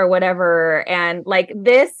yogurt or whatever. And like,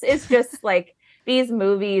 this is just like, these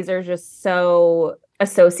movies are just so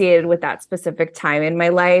associated with that specific time in my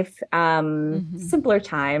life. Simpler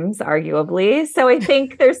times, arguably. So I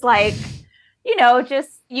think there's like, you know, just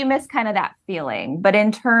you miss kind of that feeling. But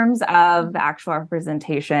in terms of actual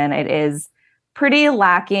representation, it is pretty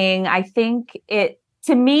lacking. I think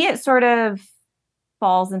to me, it sort of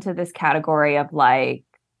falls into this category of like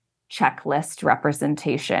checklist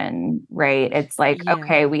representation, right? It's like,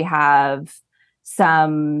 okay, we have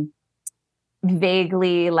some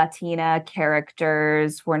vaguely Latina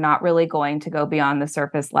characters. We're not really going to go beyond the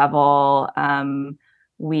surface level.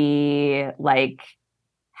 We like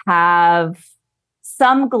have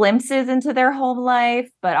some glimpses into their home life,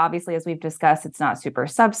 but obviously, as we've discussed, it's not super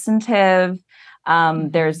substantive.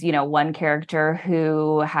 There's, you know, one character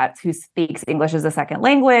who speaks English as a second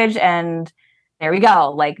language, and there we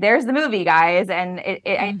go. Like, there's the movie, guys. And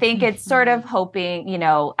I think it's sort of hoping, you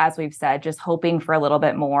know, as we've said, just hoping for a little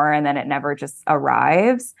bit more, and then it never just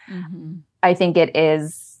arrives. I think it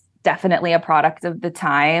is definitely a product of the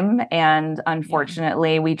time. And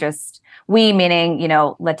unfortunately, we meaning, you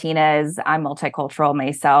know, Latinas, I'm multicultural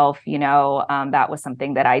myself, you know, that was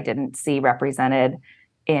something that I didn't see represented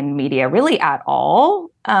in media really at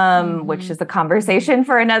all, which is a conversation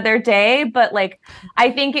for another day. But like,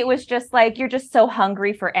 I think it was just like, you're just so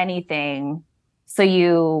hungry for anything. So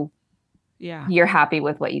you're happy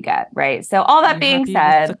with what you get. Right. So all that being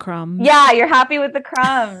said, the crumbs. Yeah, you're happy with the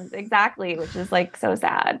crumbs. Exactly. Which is like so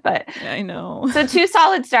sad, but I know. So 2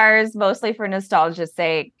 solid stars, mostly for nostalgia's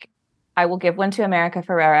sake. I will give 1 to America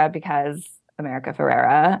Ferrera because America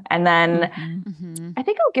Ferrera. And then I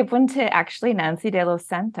think I'll give 1 to actually Nancy de los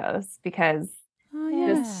Santos because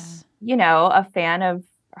just, you know, a fan of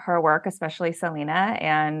her work, especially Selena.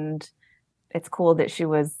 And it's cool that she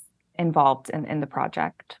was involved in the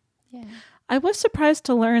project. Yeah. I was surprised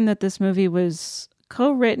to learn that this movie was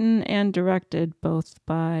co-written and directed both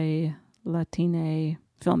by Latine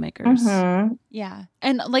filmmakers. Mm-hmm. Yeah.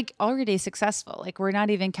 And like already successful. Like we're not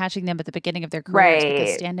even catching them at the beginning of their careers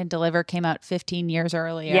because Stand and Deliver came out 15 years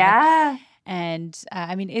earlier. Yeah. And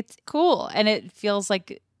I mean, it's cool. And it feels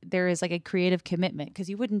like there is like a creative commitment because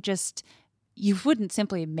you wouldn't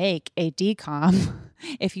simply make a DCOM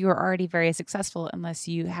if you were already very successful unless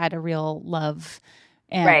you had a real love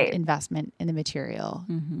and investment in the material.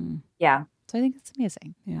 Mm-hmm. Yeah. So I think it's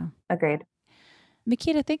amazing. Yeah. Agreed.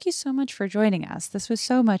 Mekita, thank you so much for joining us. This was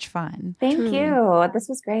so much fun. Thank you. This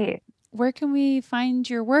was great. Where can we find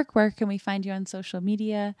your work? Where can we find you on social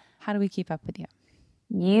media? How do we keep up with you?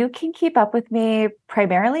 You can keep up with me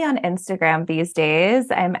primarily on Instagram these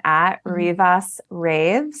days. I'm at Rivas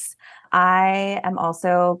Raves. I am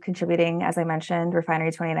also contributing, as I mentioned,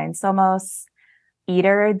 Refinery 29 Somos,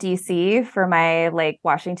 Eater DC for my like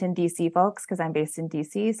Washington, DC folks, because I'm based in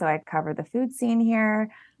DC. So I cover the food scene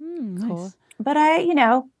here. Cool. Nice. But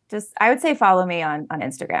I would say follow me on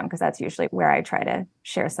Instagram because that's usually where I try to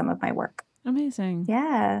share some of my work. Amazing.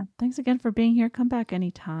 Yeah. Thanks again for being here. Come back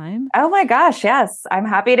anytime. Oh my gosh, yes. I'm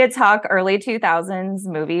happy to talk early 2000s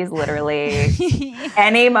movies, literally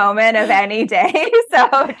any moment of any day.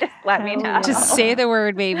 So just let me know. Just say the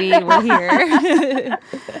word, baby. We're here.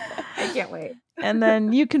 I can't wait. And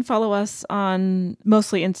then you can follow us on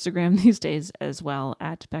mostly Instagram these days as well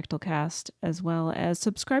at Bechtelcast, as well as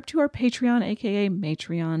subscribe to our Patreon, aka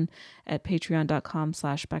Matreon, at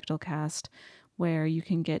patreon.com/Bechtelcast, where you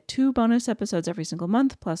can get 2 bonus episodes every single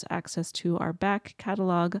month, plus access to our back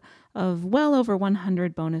catalog of well over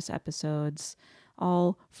 100 bonus episodes,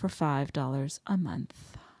 all for $5 a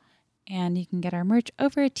month. And you can get our merch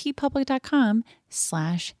over at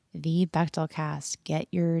tpublic.com/The Bechtelcast. Get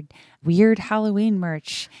your weird Halloween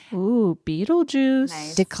merch. Ooh, Beetlejuice.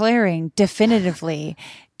 Nice. Declaring definitively,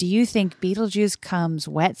 do you think Beetlejuice comes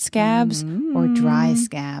wet scabs or dry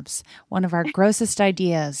scabs? One of our grossest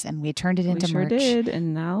ideas, and we turned it into We sure merch. did,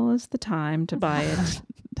 and now is the time to buy it.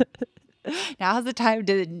 Now's the time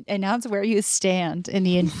to announce where you stand in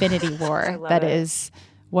the Infinity War. That is,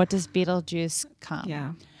 what does Beetlejuice come?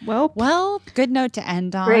 Yeah. Well, good note to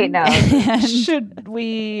end on. Great note. should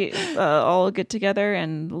we all get together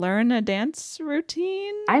and learn a dance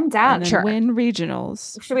routine? I'm down. And then Sure. win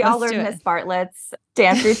regionals. Should we all Let's learn do it. Miss Bartlett's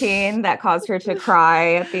dance routine that caused her to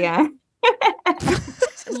cry at the end?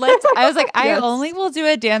 I was like, I Yes. only will do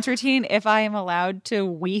a dance routine if I am allowed to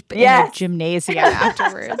weep in Yes. a gymnasium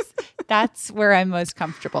afterwards. That's where I'm most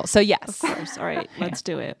comfortable. So Of yes. course. All right, let's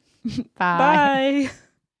do it. Bye. Bye.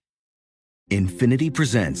 Infinity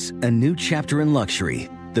presents a new chapter in luxury,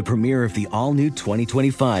 the premiere of the all-new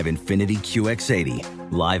 2025 Infinity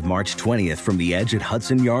QX80, live March 20th from the Edge at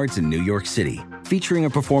Hudson Yards in New York City, featuring a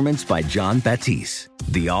performance by John Batiste.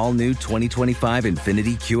 The all-new 2025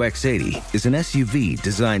 Infinity QX80 is an SUV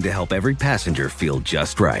designed to help every passenger feel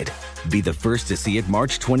just right. Be the first to see it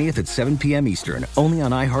March 20th at 7 p.m. Eastern, only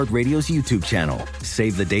on iHeartRadio's YouTube channel.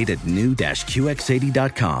 Save the date at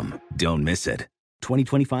new-QX80.com. Don't miss it.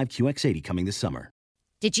 2025 QX80 coming this summer.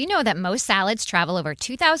 Did you know that most salads travel over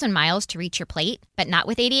 2,000 miles to reach your plate? But not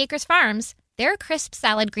with 80 Acres Farms. Their crisp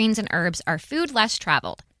salad greens and herbs are food less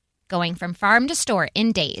traveled, going from farm to store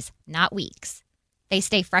in days, not weeks. They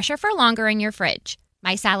stay fresher for longer in your fridge.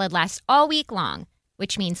 My salad lasts all week long,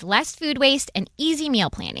 which means less food waste and easy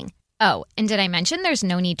meal planning. Oh, and did I mention there's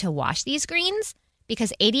no need to wash these greens?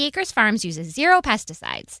 Because 80 Acres Farms uses 0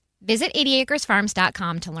 pesticides. Visit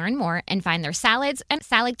 80acresfarms.com to learn more and find their salads and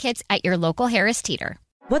salad kits at your local Harris Teeter.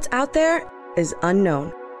 What's out there is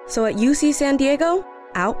unknown. So at UC San Diego,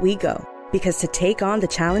 out we go. Because to take on the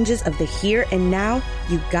challenges of the here and now,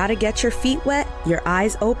 you gotta get your feet wet, your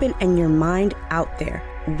eyes open, and your mind out there.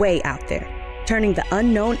 Way out there. Turning the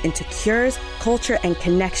unknown into cures, culture, and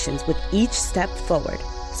connections with each step forward.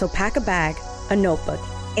 So pack a bag, a notebook,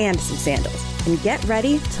 and some sandals. And get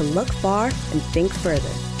ready to look far and think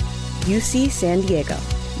further. UC San Diego.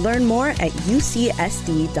 Learn more at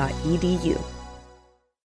ucsd.edu.